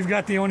 So we've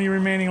got the only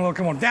remaining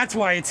locomotive. That's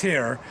why it's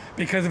here,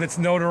 because of its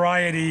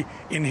notoriety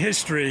in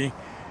history,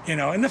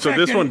 And the So fact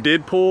this that one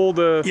did pull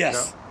the.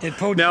 Yes, it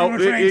pulled Now the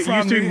funeral train it from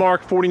used to be the-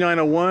 marked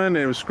 4901 and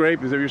it was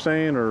scraped. Is that what you're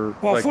saying, or?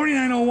 Well, like-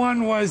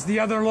 4901 was the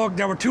other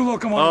there were two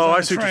locomotives Oh, on I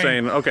the see what you're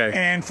train, saying. Okay.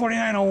 And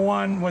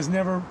 4901 was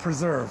never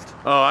preserved.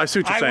 Oh, I see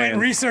what you're I saying. went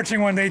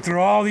researching one day through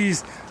all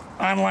these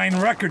online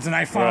records, and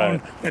I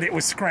found Right. that it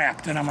was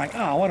scrapped. And I'm like,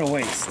 oh, what a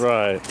waste.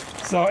 Right.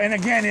 So, and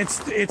again, it's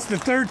the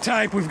third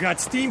type. We've got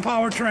steam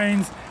power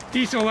trains,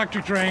 diesel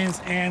electric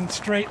trains, and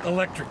straight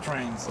electric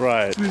trains.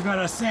 Right. So we've got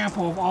a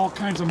sample of all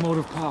kinds of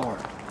motive power.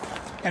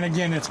 And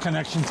again, its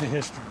connection to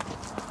history.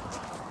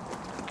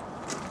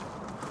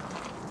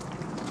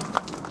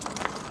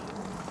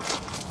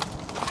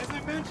 As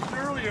I mentioned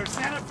earlier,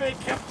 Santa Fe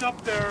kept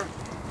up their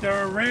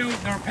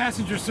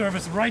passenger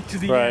service right to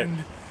the Right.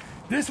 end.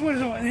 This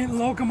was a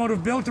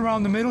locomotive built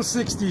around the middle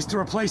 60s to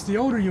replace the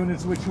older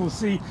units, which we'll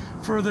see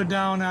further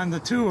down on the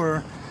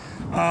tour.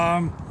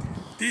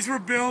 These were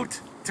built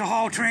to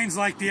haul trains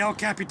like the El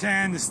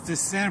Capitan, the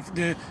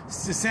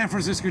San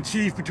Francisco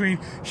Chief between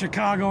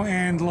Chicago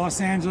and Los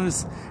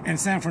Angeles and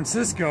San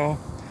Francisco.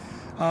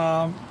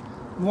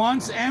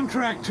 Once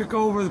Amtrak took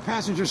over the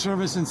passenger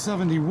service in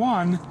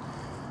 '71,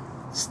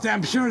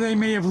 I'm sure they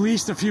may have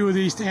leased a few of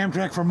these to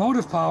Amtrak for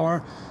motive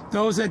power.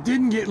 Those that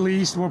didn't get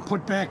leased were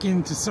put back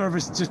into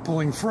service just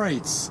pulling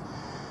freights.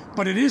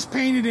 But it is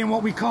painted in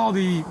what we call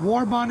the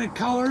war bonnet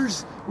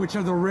colors, which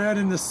are the red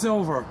and the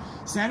silver.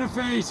 Santa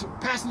Fe's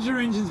passenger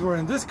engines were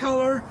in this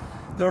color.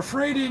 Their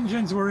freight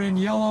engines were in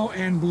yellow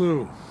and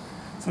blue.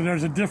 So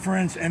there's a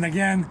difference. And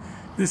again,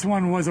 this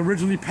one was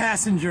originally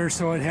passenger,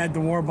 so it had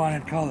the war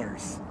bonnet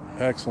colors.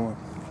 Excellent.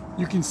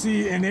 You can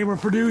see, and they were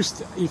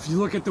produced, if you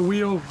look at the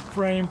wheel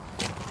frame,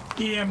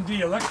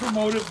 EMD,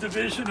 Electromotive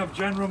Division of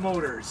General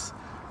Motors,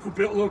 who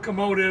built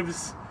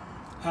locomotives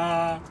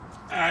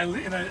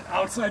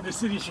outside the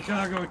city of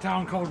Chicago, a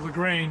town called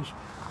LaGrange.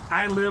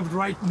 I lived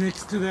right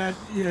next to that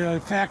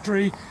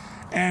factory,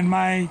 and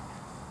my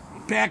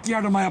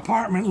backyard of my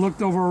apartment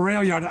looked over a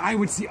rail yard. I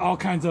would see all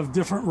kinds of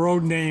different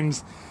road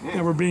names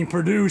that were being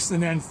produced,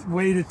 and then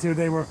waited till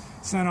they were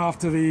sent off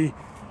to the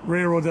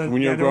railroad.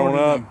 When you were growing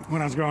up?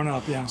 When I was growing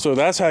up, yeah. So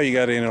that's how you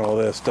got into all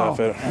this stuff.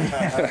 Oh.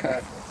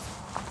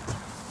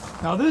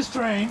 Now this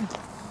train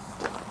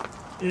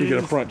is... You get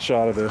a front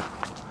shot of it.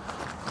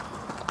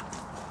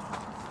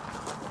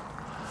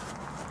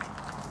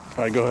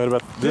 All right, go ahead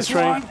about this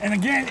train. One, and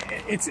again,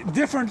 it's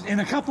different in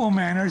a couple of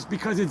manners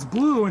because it's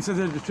blue instead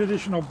of the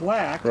traditional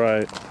black.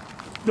 Right.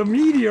 The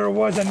Meteor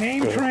was a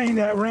named train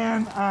that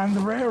ran on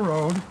the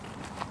railroad.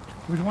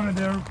 It was one of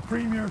their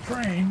premier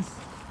trains.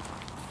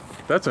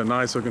 That's a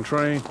nice looking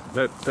train.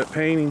 That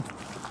painting.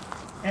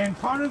 And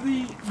part of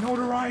the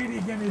notoriety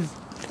again is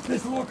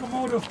this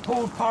locomotive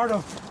pulled part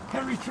of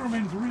Harry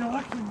Truman's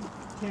re-election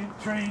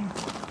train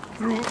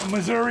through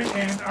Missouri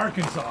and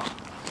Arkansas.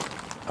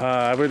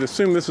 I would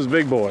assume this is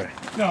Big Boy.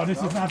 No,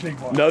 this is not Big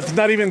Boy. No, it's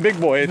not even Big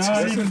Boy. It's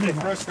Not This even is the Big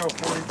Boy. Frisco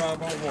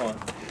 4501.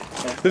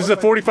 this is a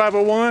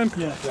 4501.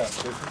 Yeah. Yeah,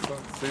 this is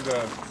see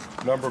the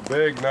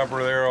big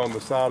number there on the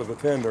side of the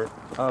tender.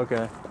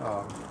 Okay.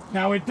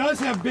 Now it does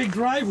have big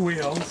drive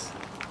wheels,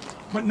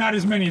 but not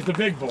as many as the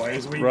Big Boy,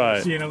 as we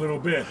Right. see in a little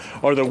bit.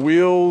 Are the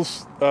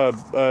wheels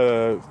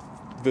the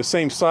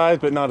same size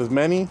but not as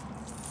many?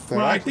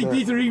 Well, I think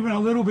these are even a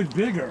little bit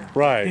bigger.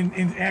 Right.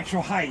 In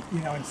actual height,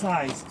 in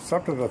size.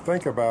 Something to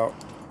think about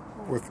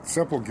with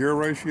simple gear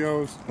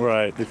ratios.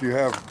 Right. If you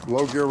have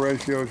low gear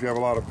ratios, you have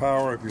a lot of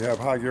power. If you have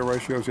high gear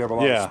ratios, you have a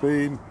lot Yeah. of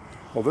speed.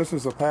 Well, this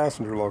is a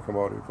passenger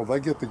locomotive. Well,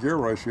 they get the gear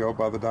ratio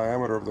by the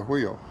diameter of the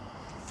wheel.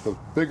 The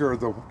bigger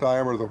the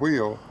diameter of the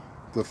wheel,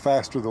 the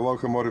faster the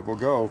locomotive will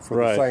go for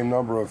Right. the same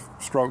number of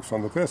strokes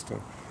on the piston.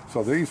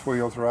 So these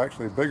wheels are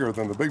actually bigger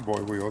than the Big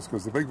Boy wheels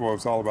because the Big Boy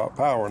is all about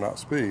power, not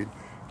speed.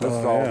 This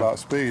is all yeah. about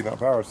speed, not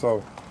power.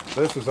 So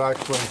this is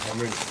actually, I'm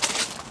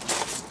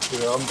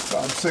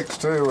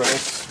 6'2", and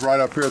it's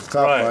right up here at the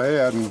top of my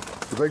head. And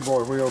the Big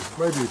Boy wheels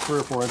maybe 3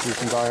 or 4 inches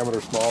in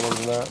diameter smaller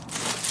than that,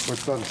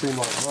 which doesn't seem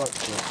like much,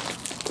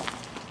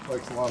 but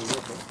makes a lot of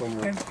difference when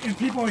you're. And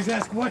people always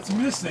ask, what's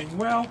missing?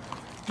 Well,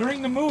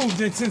 during the move,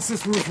 since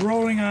this was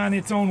rolling on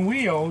its own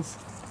wheels,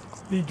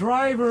 the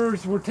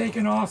drivers were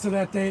taken off so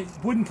that they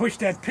wouldn't push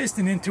that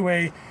piston into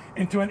an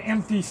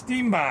empty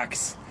steam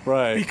box.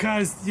 Right.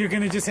 Because you're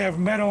going to just have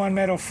metal on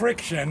metal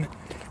friction,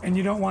 and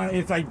you don't want,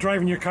 it's like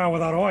driving your car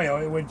without oil.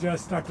 It would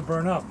just start to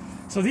burn up.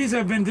 So these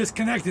have been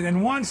disconnected,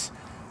 and once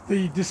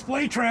the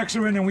display tracks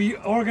are in and we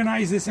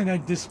organize this in a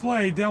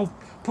display, they'll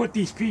put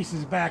these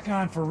pieces back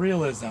on for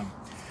realism.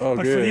 Oh,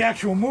 but good. for the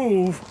actual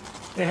move,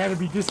 they had to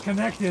be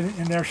disconnected,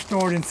 and they're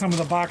stored in some of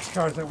the box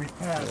cars that we've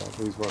had. Yeah,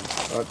 these ones.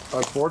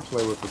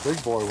 Unfortunately, with the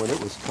Big Boy, when it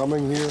was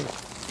coming here,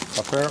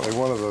 apparently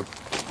one of the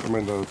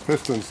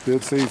pistons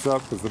did seize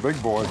up because the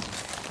Big Boy,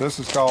 this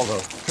is called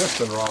a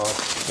piston rod,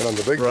 and on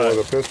the Big Boy,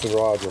 the piston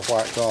rods were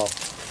whacked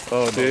off.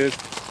 Oh, it did?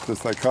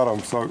 Just they cut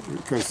them, so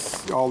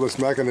because all this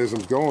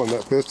mechanism's going,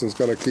 that piston's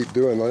going to keep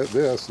doing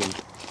this, and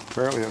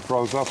apparently it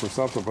froze up or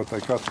something, but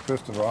they cut the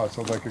piston rod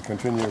so they could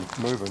continue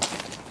moving.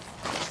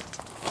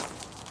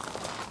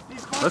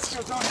 These box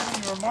cars don't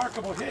have any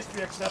remarkable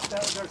history except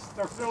that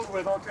they're filled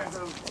with all kinds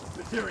of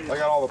material. They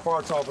got all the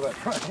parts off of that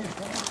train.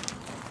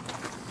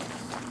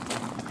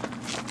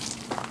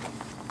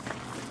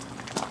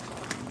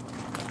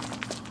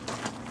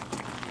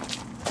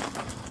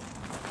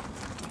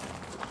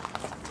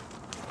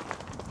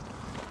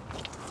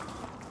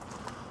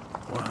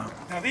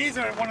 Now these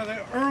are one of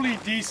the early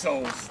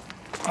diesels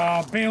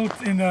built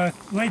in the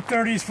late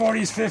 30s,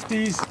 40s,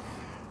 50s.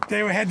 They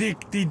had the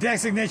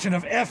designation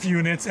of F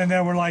units, and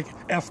there were like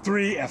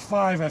F3,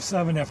 F5,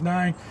 F7,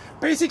 F9.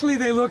 Basically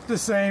they looked the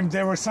same.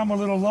 There were some a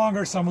little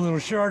longer, some a little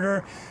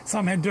shorter.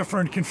 Some had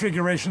different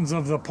configurations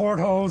of the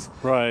portholes.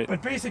 Right.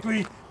 But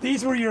basically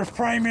these were your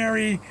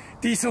primary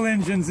diesel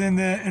engines in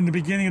the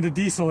beginning of the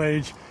diesel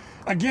age.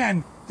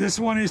 Again, this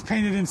one is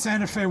painted in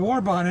Santa Fe war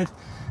bonnet,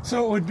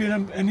 so it would be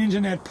an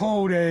engine that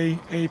pulled a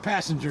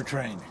passenger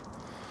train.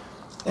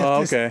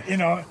 Oh, okay.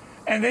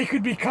 And they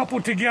could be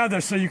coupled together,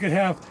 so you could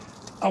have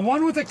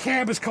one with a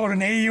cab is called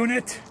an A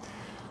unit,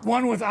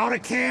 one without a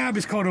cab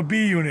is called a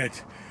B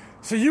unit.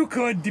 So you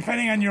could,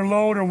 depending on your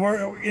load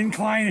or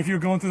incline, if you're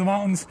going through the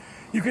mountains,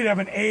 you could have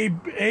an A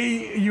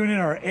unit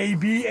or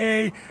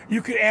ABA.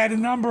 You could add a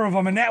number of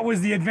them, and that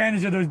was the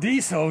advantage of those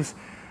diesels.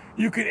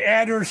 you could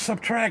add or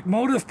subtract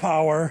motive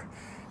power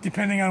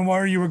depending on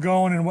where you were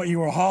going and what you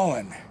were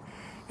hauling.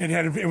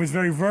 It was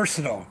very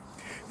versatile.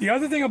 The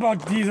other thing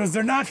about diesels,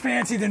 they're not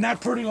fancy, they're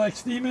not pretty like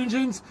steam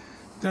engines.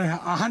 They're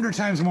 100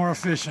 times more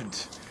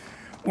efficient.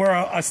 Where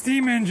a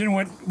steam engine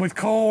with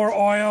coal or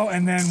oil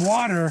and then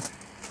water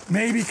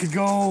maybe could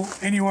go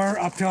anywhere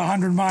up to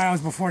 100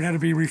 miles before it had to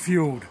be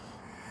refueled.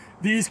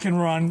 These can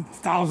run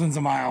thousands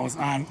of miles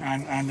on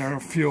their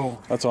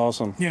fuel. That's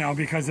awesome. You know,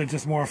 because they're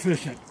just more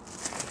efficient.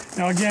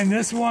 Now again,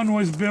 this one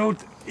was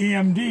built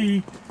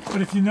EMD,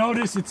 but if you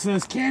notice it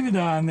says Canada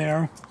on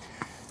there.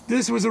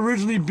 This was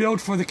originally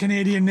built for the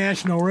Canadian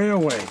National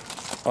Railway.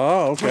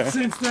 Oh, okay. But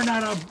since they're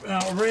not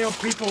a rail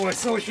people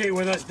associate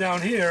with us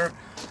down here,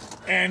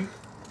 and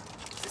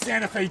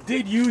Santa Fe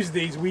did use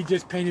these, we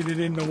just painted it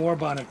in the war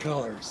bonnet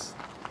colors.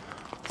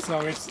 So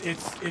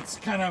it's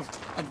kind of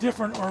a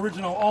different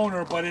original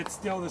owner, but it's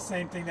still the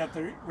same thing that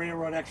the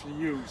railroad actually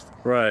used.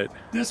 Right.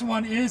 This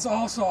one is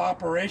also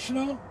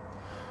operational.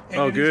 And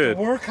Oh, it good. is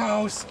the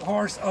workhorse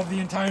horse of the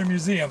entire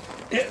museum.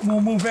 It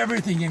will move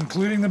everything,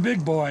 including the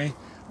big boy,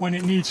 when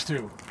it needs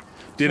to.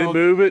 Did So- it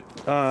move it?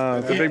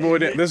 The big boy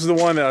did. This is the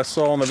one that I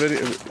saw on the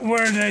video.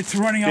 Where it's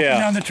running up Yeah. and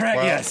down the track,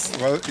 Well, yes.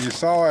 well, you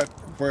saw it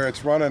where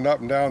it's running up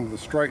and down the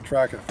straight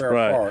track at Fair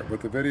Right. Park.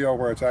 With the video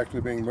where it's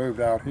actually being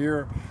moved out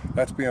here,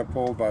 that's being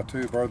pulled by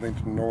two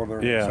Burlington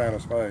Northern Yeah. Santa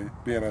Fe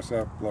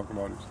BNSF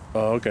locomotives.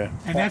 Oh, okay.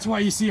 And that's why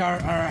you see our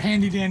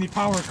handy dandy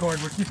power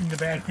cord. We're keeping the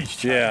batteries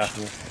charged. Yeah.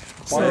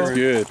 So, That's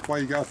good. While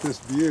you got this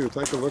view,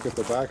 take a look at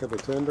the back of the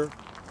tender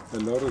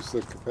and notice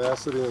the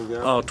capacity in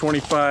gallons. Oh,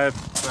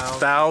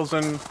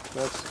 25,000.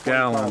 That's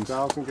gallons.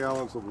 25,000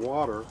 gallons of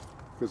water,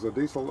 because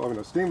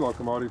a steam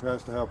locomotive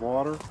has to have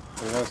water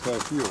and it has to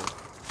have fuel.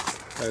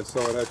 And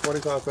so it had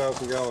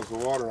 25,000 gallons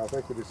of water, and I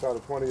think we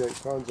decided 28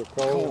 tons of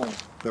coal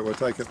that would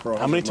take it for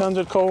How many tons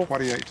of coal?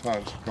 28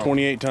 tons. of coal.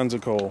 28 tons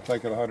of coal.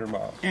 Take it 100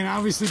 miles. and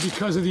obviously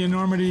because of the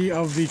enormity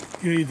of the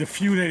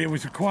fuel that it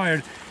was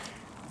required,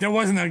 there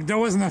wasn't a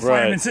fireman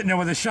Right. sitting there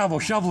with a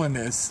shoveling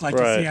this like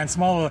Right. you see on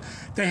smaller.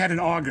 They had an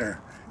auger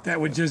that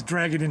would just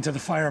drag it into the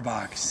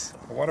firebox.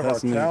 One of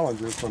That's our neat.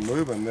 challenges from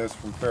moving this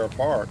from Fair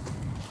Park,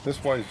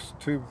 this weighs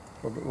a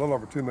little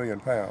over 2 million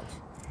pounds.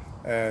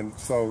 And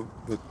so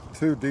the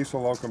two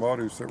diesel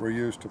locomotives that were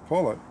used to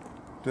pull it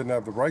didn't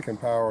have the braking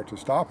power to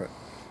stop it.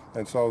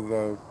 And so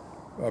the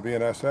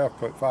BNSF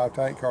put 5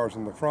 tank cars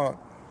in the front,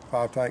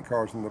 5 tank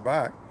cars in the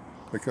back,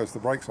 because the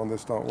brakes on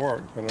this don't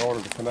work. And in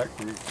order to connect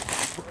the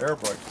air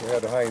brakes, we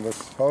had to hang this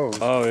hose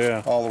Oh,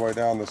 yeah. all the way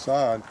down the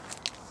side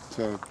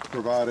to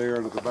provide air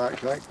to the back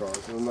tank cars.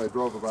 And then they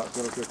drove about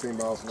 10 or 15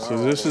 miles an hour.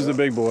 So this is the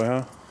big boy,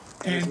 huh?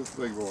 This And is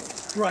the big boy.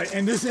 right,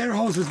 and this air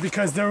hose was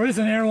because there is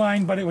an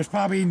airline, but it was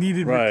probably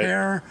needed Right.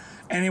 repair,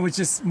 and it was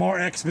just more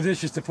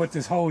expeditious to put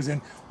this hose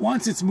in.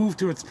 Once it's moved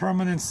to its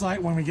permanent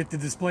site, when we get the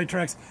display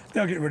tracks,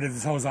 they'll get rid of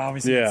this hose.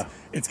 Obviously, Yeah.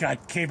 it's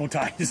got cable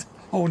ties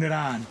holding it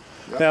on.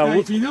 Now, Now,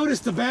 if you notice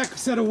the back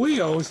set of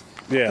wheels,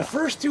 Yeah. the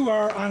first two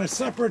are on a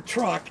separate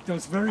truck.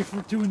 Those very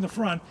two in the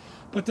front,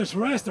 but this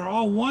rest are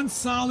all one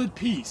solid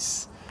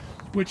piece,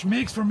 which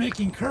makes for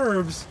making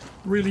curves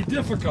really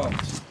difficult.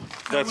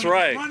 Now, That's when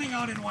right. you're running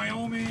out in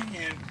Wyoming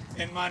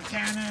and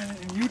Montana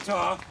and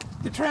Utah,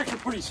 the tracks are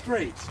pretty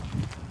straight.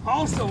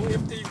 Also,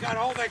 if you've got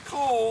all that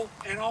coal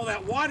and all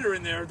that water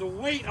in there, the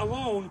weight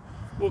alone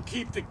will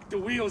keep the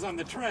wheels on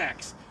the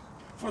tracks.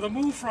 For the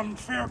move from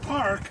Fair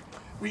Park,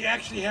 we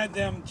actually had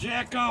them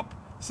jack up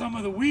some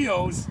of the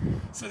wheels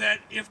so that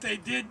if they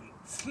did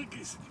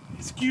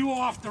skew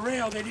off the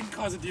rail, they didn't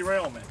cause a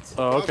derailment.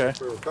 oh, okay.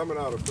 We were coming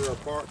out of Fair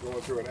Park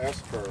going through an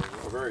S curve,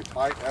 a very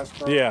tight S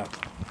curve. Yeah.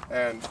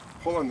 And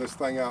pulling this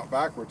thing out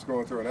backwards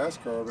going through an S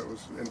curve, it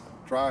was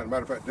trying,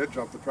 matter of fact, did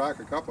jump the track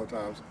a couple of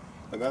times.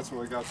 And that's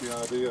when we got the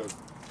idea of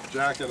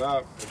jacking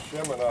up and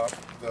shimming up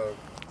the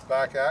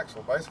back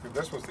axle. Basically,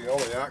 this was the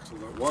only axle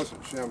that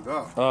wasn't shimmed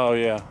up. Oh,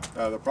 yeah.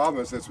 The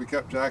problem is, as we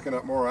kept jacking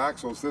up more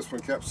axles, this one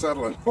kept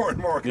settling more and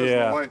more because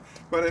Yeah. of the weight.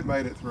 But it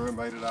made it through and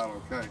made it out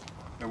okay.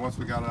 And once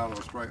we got it out on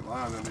a straight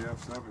line, then the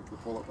F7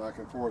 could pull it back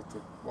and forth to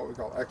what we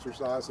call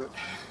exercise it,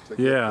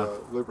 to Yeah.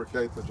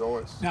 lubricate the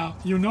joints. Now,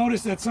 you'll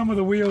notice that some of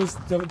the wheels,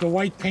 the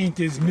white paint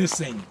is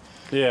missing.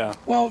 Yeah.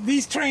 Well,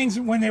 these trains,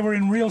 when they were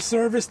in real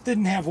service,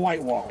 didn't have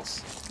white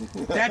walls.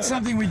 That's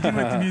something we do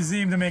at the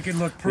museum to make it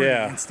look pretty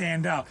Yeah. and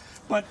stand out.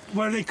 But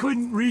where they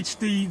couldn't reach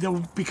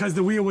because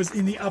the wheel was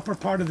in the upper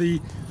part of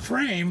the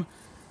frame,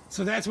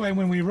 so that's why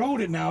when we rode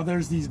it now,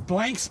 there's these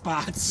blank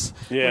spots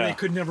where Yeah. they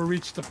could never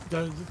reach to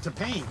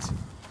paint.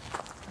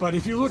 But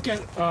if you look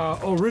at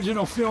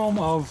original film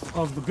of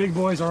the big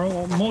boys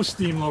or most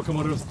steam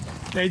locomotives,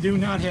 they do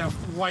not have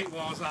white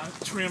walls on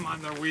trim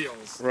on their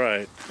wheels.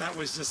 Right. That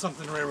was just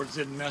something railroads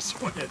didn't mess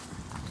with.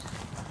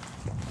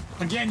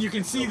 Again, you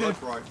can see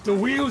that right. the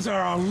wheels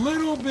are a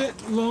little bit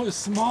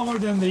smaller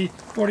than the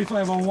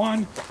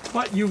 4501,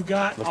 but you've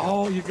got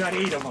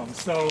 8 of them.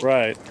 So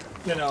Right.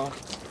 you know.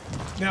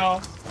 Now,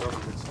 So we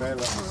could stand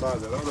up beside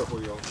that other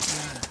wheel.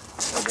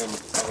 And then,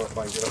 I don't know if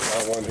I can get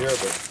up my one here,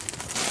 but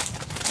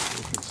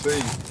you can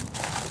see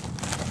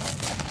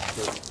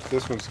that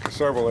this one's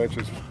several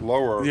inches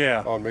lower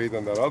Yeah. on me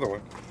than that other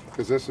one,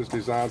 because this is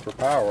designed for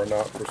power,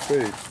 not for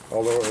speed.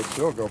 Although it would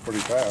still go pretty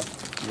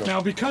fast. You know.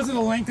 Now, because of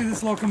the length of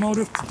this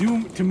locomotive,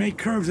 to make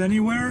curves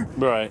anywhere,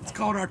 Right. it's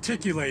called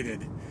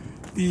articulated.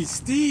 The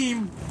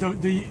steam,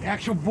 the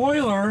actual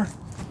boiler,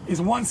 is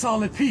one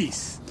solid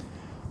piece,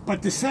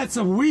 but the sets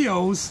of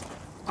wheels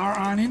are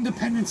on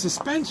independent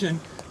suspension.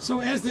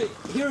 So as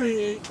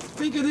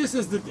think of this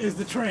as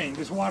the train,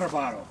 this water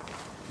bottle.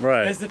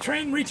 Right. As the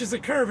train reaches a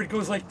curve, it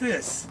goes like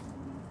this,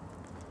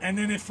 and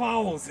then it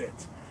follows it,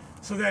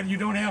 so that you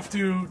don't have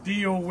to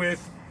deal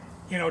with,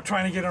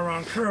 trying to get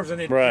around curves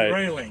and it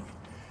derailing.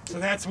 So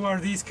that's where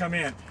these come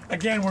in.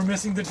 Again, we're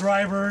missing the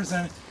drivers,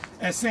 and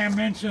as Sam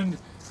mentioned,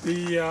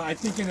 I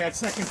think in that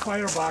second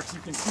firebox, you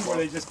can see where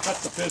they just cut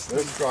the piston.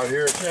 This right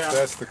here,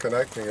 that's the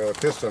connecting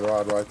piston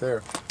rod right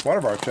there. One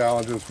of our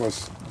challenges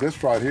was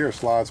this right here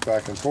slides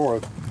back and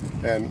forth,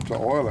 and to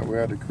oil it, we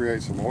had to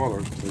create some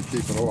oilers to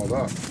keep it oiled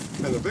up.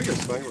 And the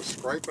biggest thing was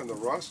scraping the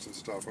rust and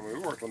stuff. I mean, we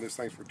worked on these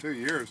things for 2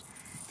 years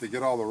to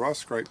get all the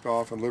rust scraped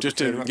off and lubricate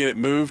Just to get it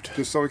moved?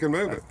 Just so we can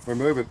move it. We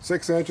move it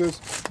 6 inches,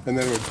 and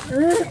then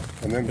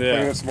and then clean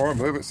it some more,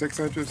 move it 6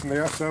 inches, and the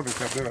F7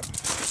 kept doing it.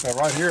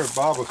 Now right here,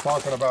 Bob was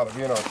talking about it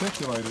being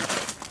articulated.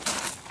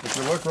 If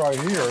you look right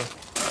here,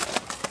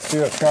 see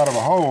it's kind of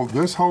a hole.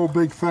 This whole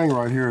big thing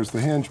right here is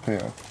the hinge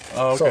pin.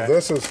 Oh, okay.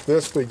 So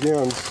this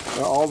begins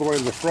all the way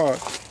to the front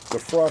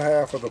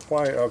half of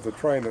the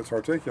train that's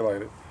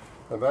articulated.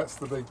 And that's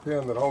the big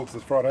pin that holds the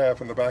front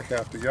half and the back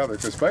half together.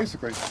 Because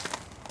basically,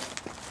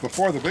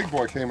 before the big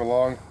boy came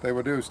along, they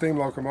would do a steam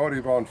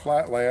locomotive on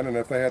flat land, and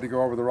if they had to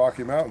go over the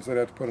Rocky Mountains, they'd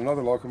have to put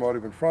another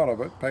locomotive in front of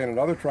it, paying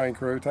another train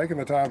crew, taking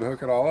the time to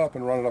hook it all up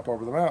and run it up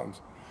over the mountains.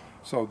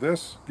 So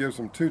this gives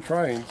them 2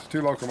 trains,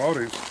 2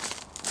 locomotives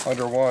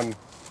under one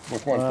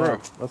with one crew.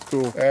 That's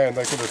cool. And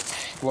they can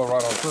just blow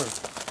right on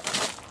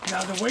through.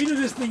 Now the weight of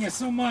this thing is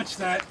so much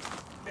that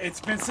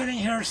it's been sitting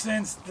here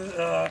since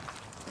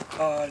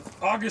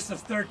August of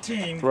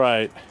 13.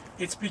 Right.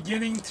 It's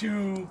beginning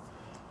to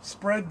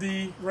spread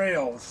the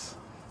rails.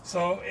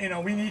 So,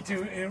 we need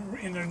to,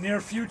 in the near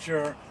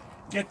future,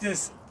 get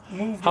this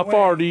moved How away.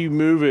 far do you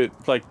move it?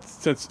 Like,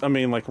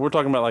 we're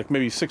talking about like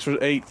maybe 6 or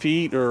 8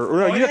 feet, or no,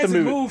 Well, you it have to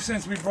hasn't move moved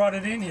since we brought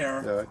it in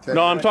here. Yeah,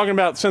 No, I'm talking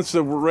about since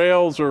the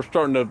rails are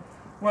starting to.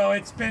 Well,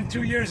 it's been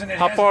 2 years and it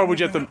How hasn't far would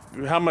you moved have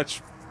to? How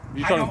much?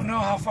 You I don't know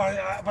how far,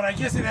 but I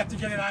guess they'd have to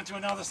get it onto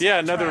another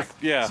side another. track.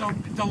 Yeah. So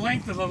the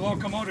length of the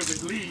locomotive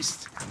at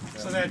least,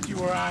 so that you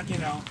were on,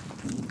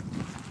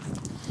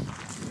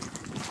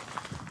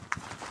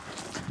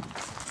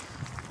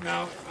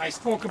 Now, I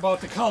spoke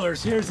about the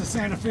colors. Here's the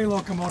Santa Fe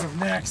locomotive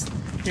next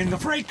in the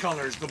freight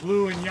colors, the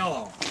blue and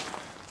yellow.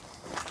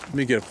 Let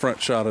me get a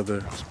front shot of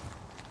the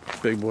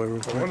big boy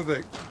real So quick.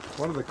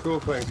 one of the cool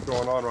things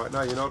going on right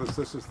now, you notice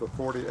this is the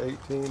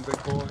 4018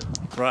 big boy.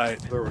 Right.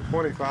 There were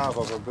 25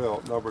 of them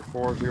built, numbered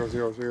 4000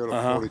 to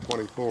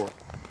 4024.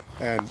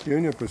 And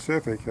Union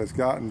Pacific has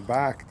gotten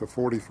back the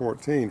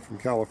 4014 from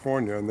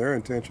California, and their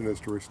intention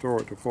is to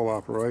restore it to full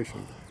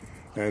operation.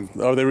 And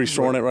Are they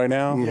restoring it right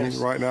now? Yes.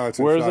 right now it's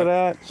in Where is it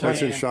at?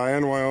 It's in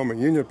Cheyenne, Wyoming.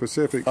 Union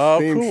Pacific Oh,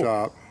 Steam cool.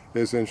 Shop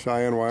is in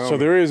Cheyenne, Wyoming. So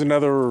there is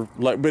another,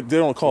 but they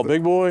don't call it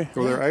Big Boy?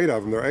 So there are 8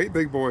 of them. There are 8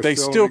 big boys. They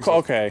still call,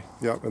 exist. okay.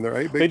 Yep, and there are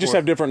 8 big They just boys.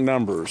 have different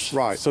numbers.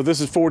 Right. So this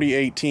is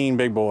 4018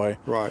 Big Boy.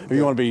 Right, If you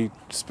yeah. want to be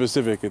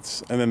specific, and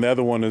then the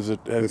other one is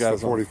It's the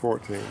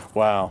 4014.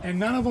 Wow. And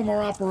none of them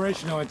are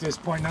operational at this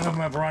point. None of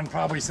them have run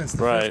probably since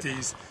the Right.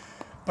 50s.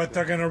 But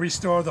they're going to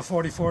restore the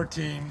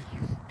 4014,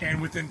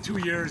 and within 2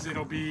 years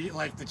it'll be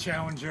like the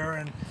Challenger,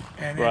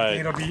 and Right.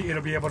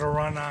 it'll be able to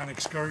run on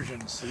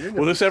excursions.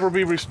 Will this ever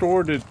be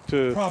restored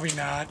to Probably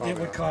not. It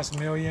would cost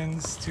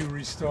millions to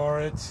restore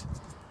it,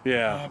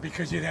 yeah.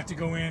 because you'd have to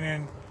go in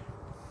and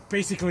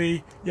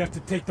basically you have to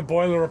take the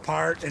boiler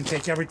apart and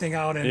take everything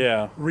out and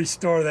Yeah.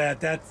 restore that.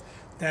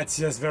 That's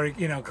just very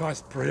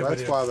cost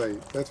prohibitive.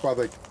 That's why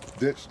they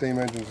ditched steam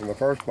engines in the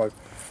first place.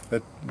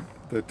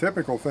 The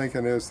typical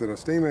thinking is that a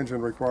steam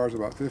engine requires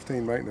about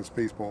 15 maintenance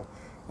people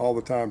all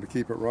the time to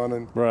keep it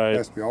running. Right. It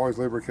has to be always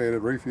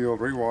lubricated, refueled,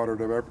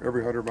 rewatered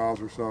every 100 miles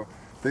or so.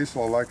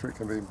 Diesel electric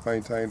can be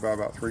maintained by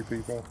about 3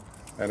 people,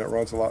 and it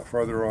runs a lot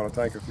further on a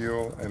tank of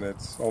fuel, and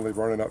it's only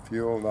burning up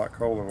fuel, not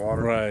coal and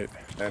water. Right.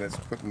 And it's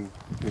putting,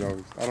 I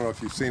don't know if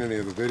you've seen any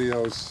of the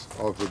videos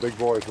of the big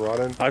boys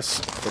running. But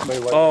they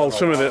lay down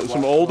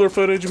Some older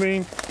footage, you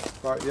mean?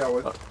 Right, yeah.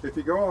 Well, if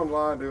you go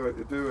online, do a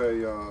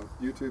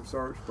YouTube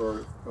search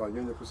for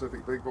Union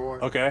Pacific Big Boy.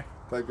 Okay.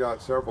 They've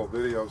got several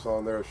videos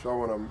on there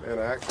showing them in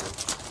action,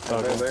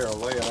 and then they are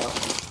laying out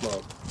the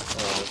smoke.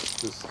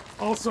 Just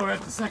Also, at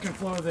the second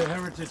floor of the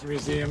Heritage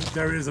Museum,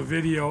 there is a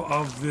video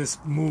of this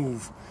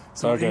move.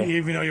 So Okay.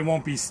 even though it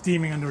won't be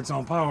steaming under its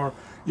own power,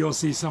 you'll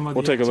see some of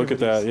We'll the take a look at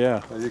that.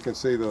 activities. Yeah. you can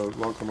see the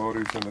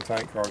locomotives and the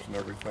tank cars and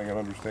everything, and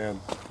understand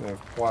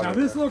why. Now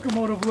they're this there.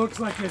 locomotive looks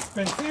like it's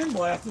been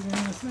sandblasted, and in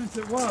a sense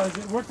it was.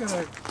 It worked at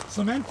a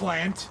cement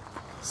plant,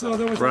 so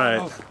there was a Right.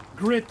 lot of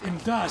grit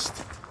and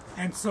dust,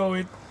 and so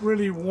it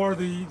really wore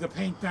the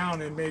paint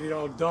down and made it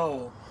all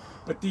dull.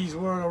 But these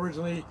were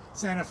originally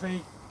Santa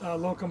Fe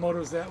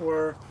locomotives that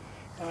were,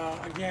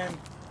 again,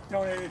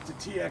 donated to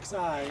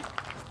TXI.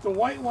 The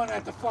white one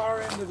at the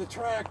far end of the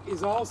track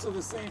is also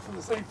the same from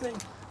the same thing,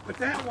 but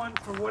that one,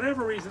 for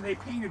whatever reason, they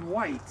painted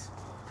white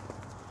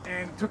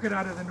and took it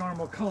out of the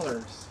normal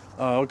colors.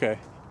 Oh, okay.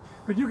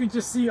 But you can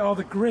just see all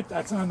the grit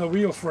that's on the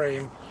wheel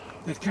frame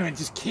that's kind of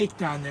just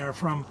caked on there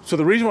from... So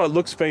the reason why it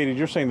looks faded,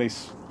 you're saying they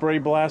spray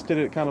blasted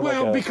it kind of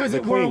Well, like because they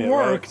where it clean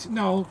worked, right?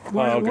 no,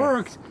 where Oh, it okay.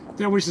 worked,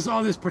 there was just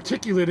all this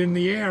particulate in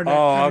the air that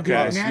Oh, kind of did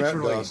okay. it Cement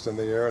naturally. dust in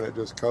the air, and it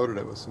just coated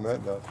it with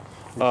cement dust. You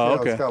Oh, see how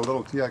okay. It's got a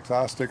little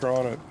TXI sticker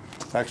on it.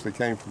 It actually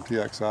came from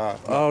TXI.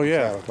 Oh,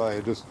 yeah. Santa Fe.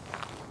 It just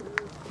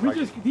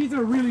These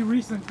are really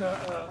recent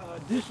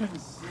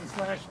additions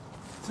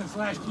since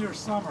last year's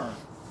summer.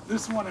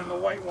 This one and the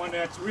white one,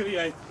 that's really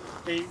a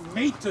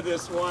mate to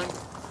this one,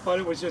 but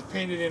it was just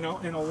painted in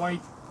a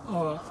white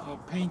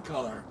paint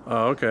color.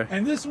 Oh, okay.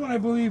 And this one, I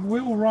believe,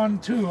 will run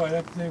too.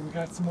 We've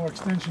got some more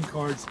extension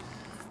cords.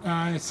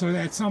 So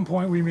at some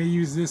point we may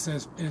use this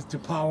as to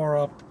power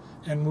up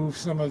and move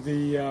some of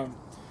the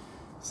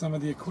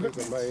equipment.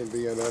 the main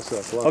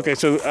BNSF level. Okay,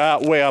 so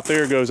way out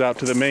there goes out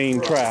to the main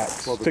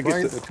tracks. Well, to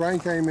get the train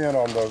came in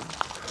on the.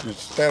 You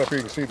stand up here,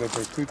 you can see that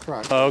there's two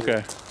tracks. Oh,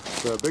 okay.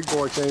 The big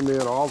boy came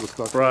in, all the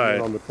stuff came Right.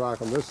 in on the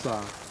track on this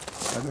side,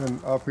 and then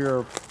up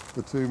here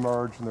the two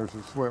merged, and there's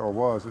a switch, or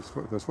was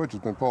the switch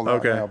has been pulled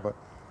out Okay. now, but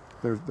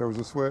there was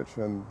a switch,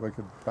 and we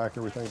could back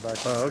everything back.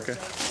 Oh, okay.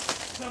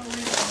 For some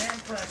reason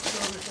Amtrak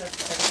service at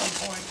some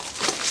point,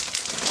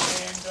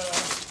 and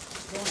those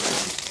will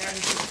be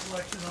added to the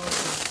collection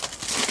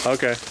also.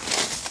 Okay.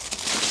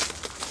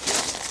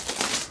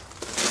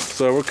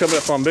 So we're coming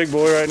up on Big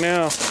Boy right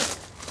now.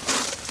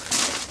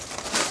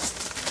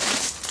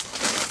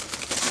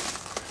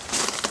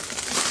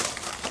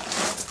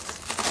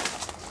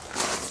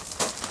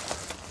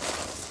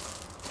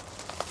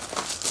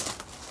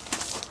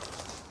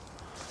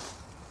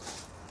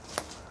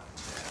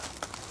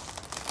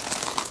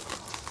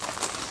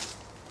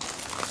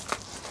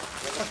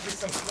 There must be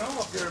some snow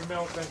up here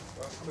melting.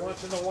 I'm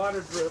watching the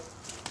water drip.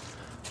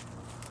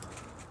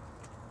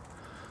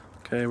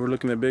 Okay, we're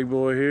looking at Big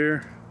Boy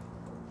here.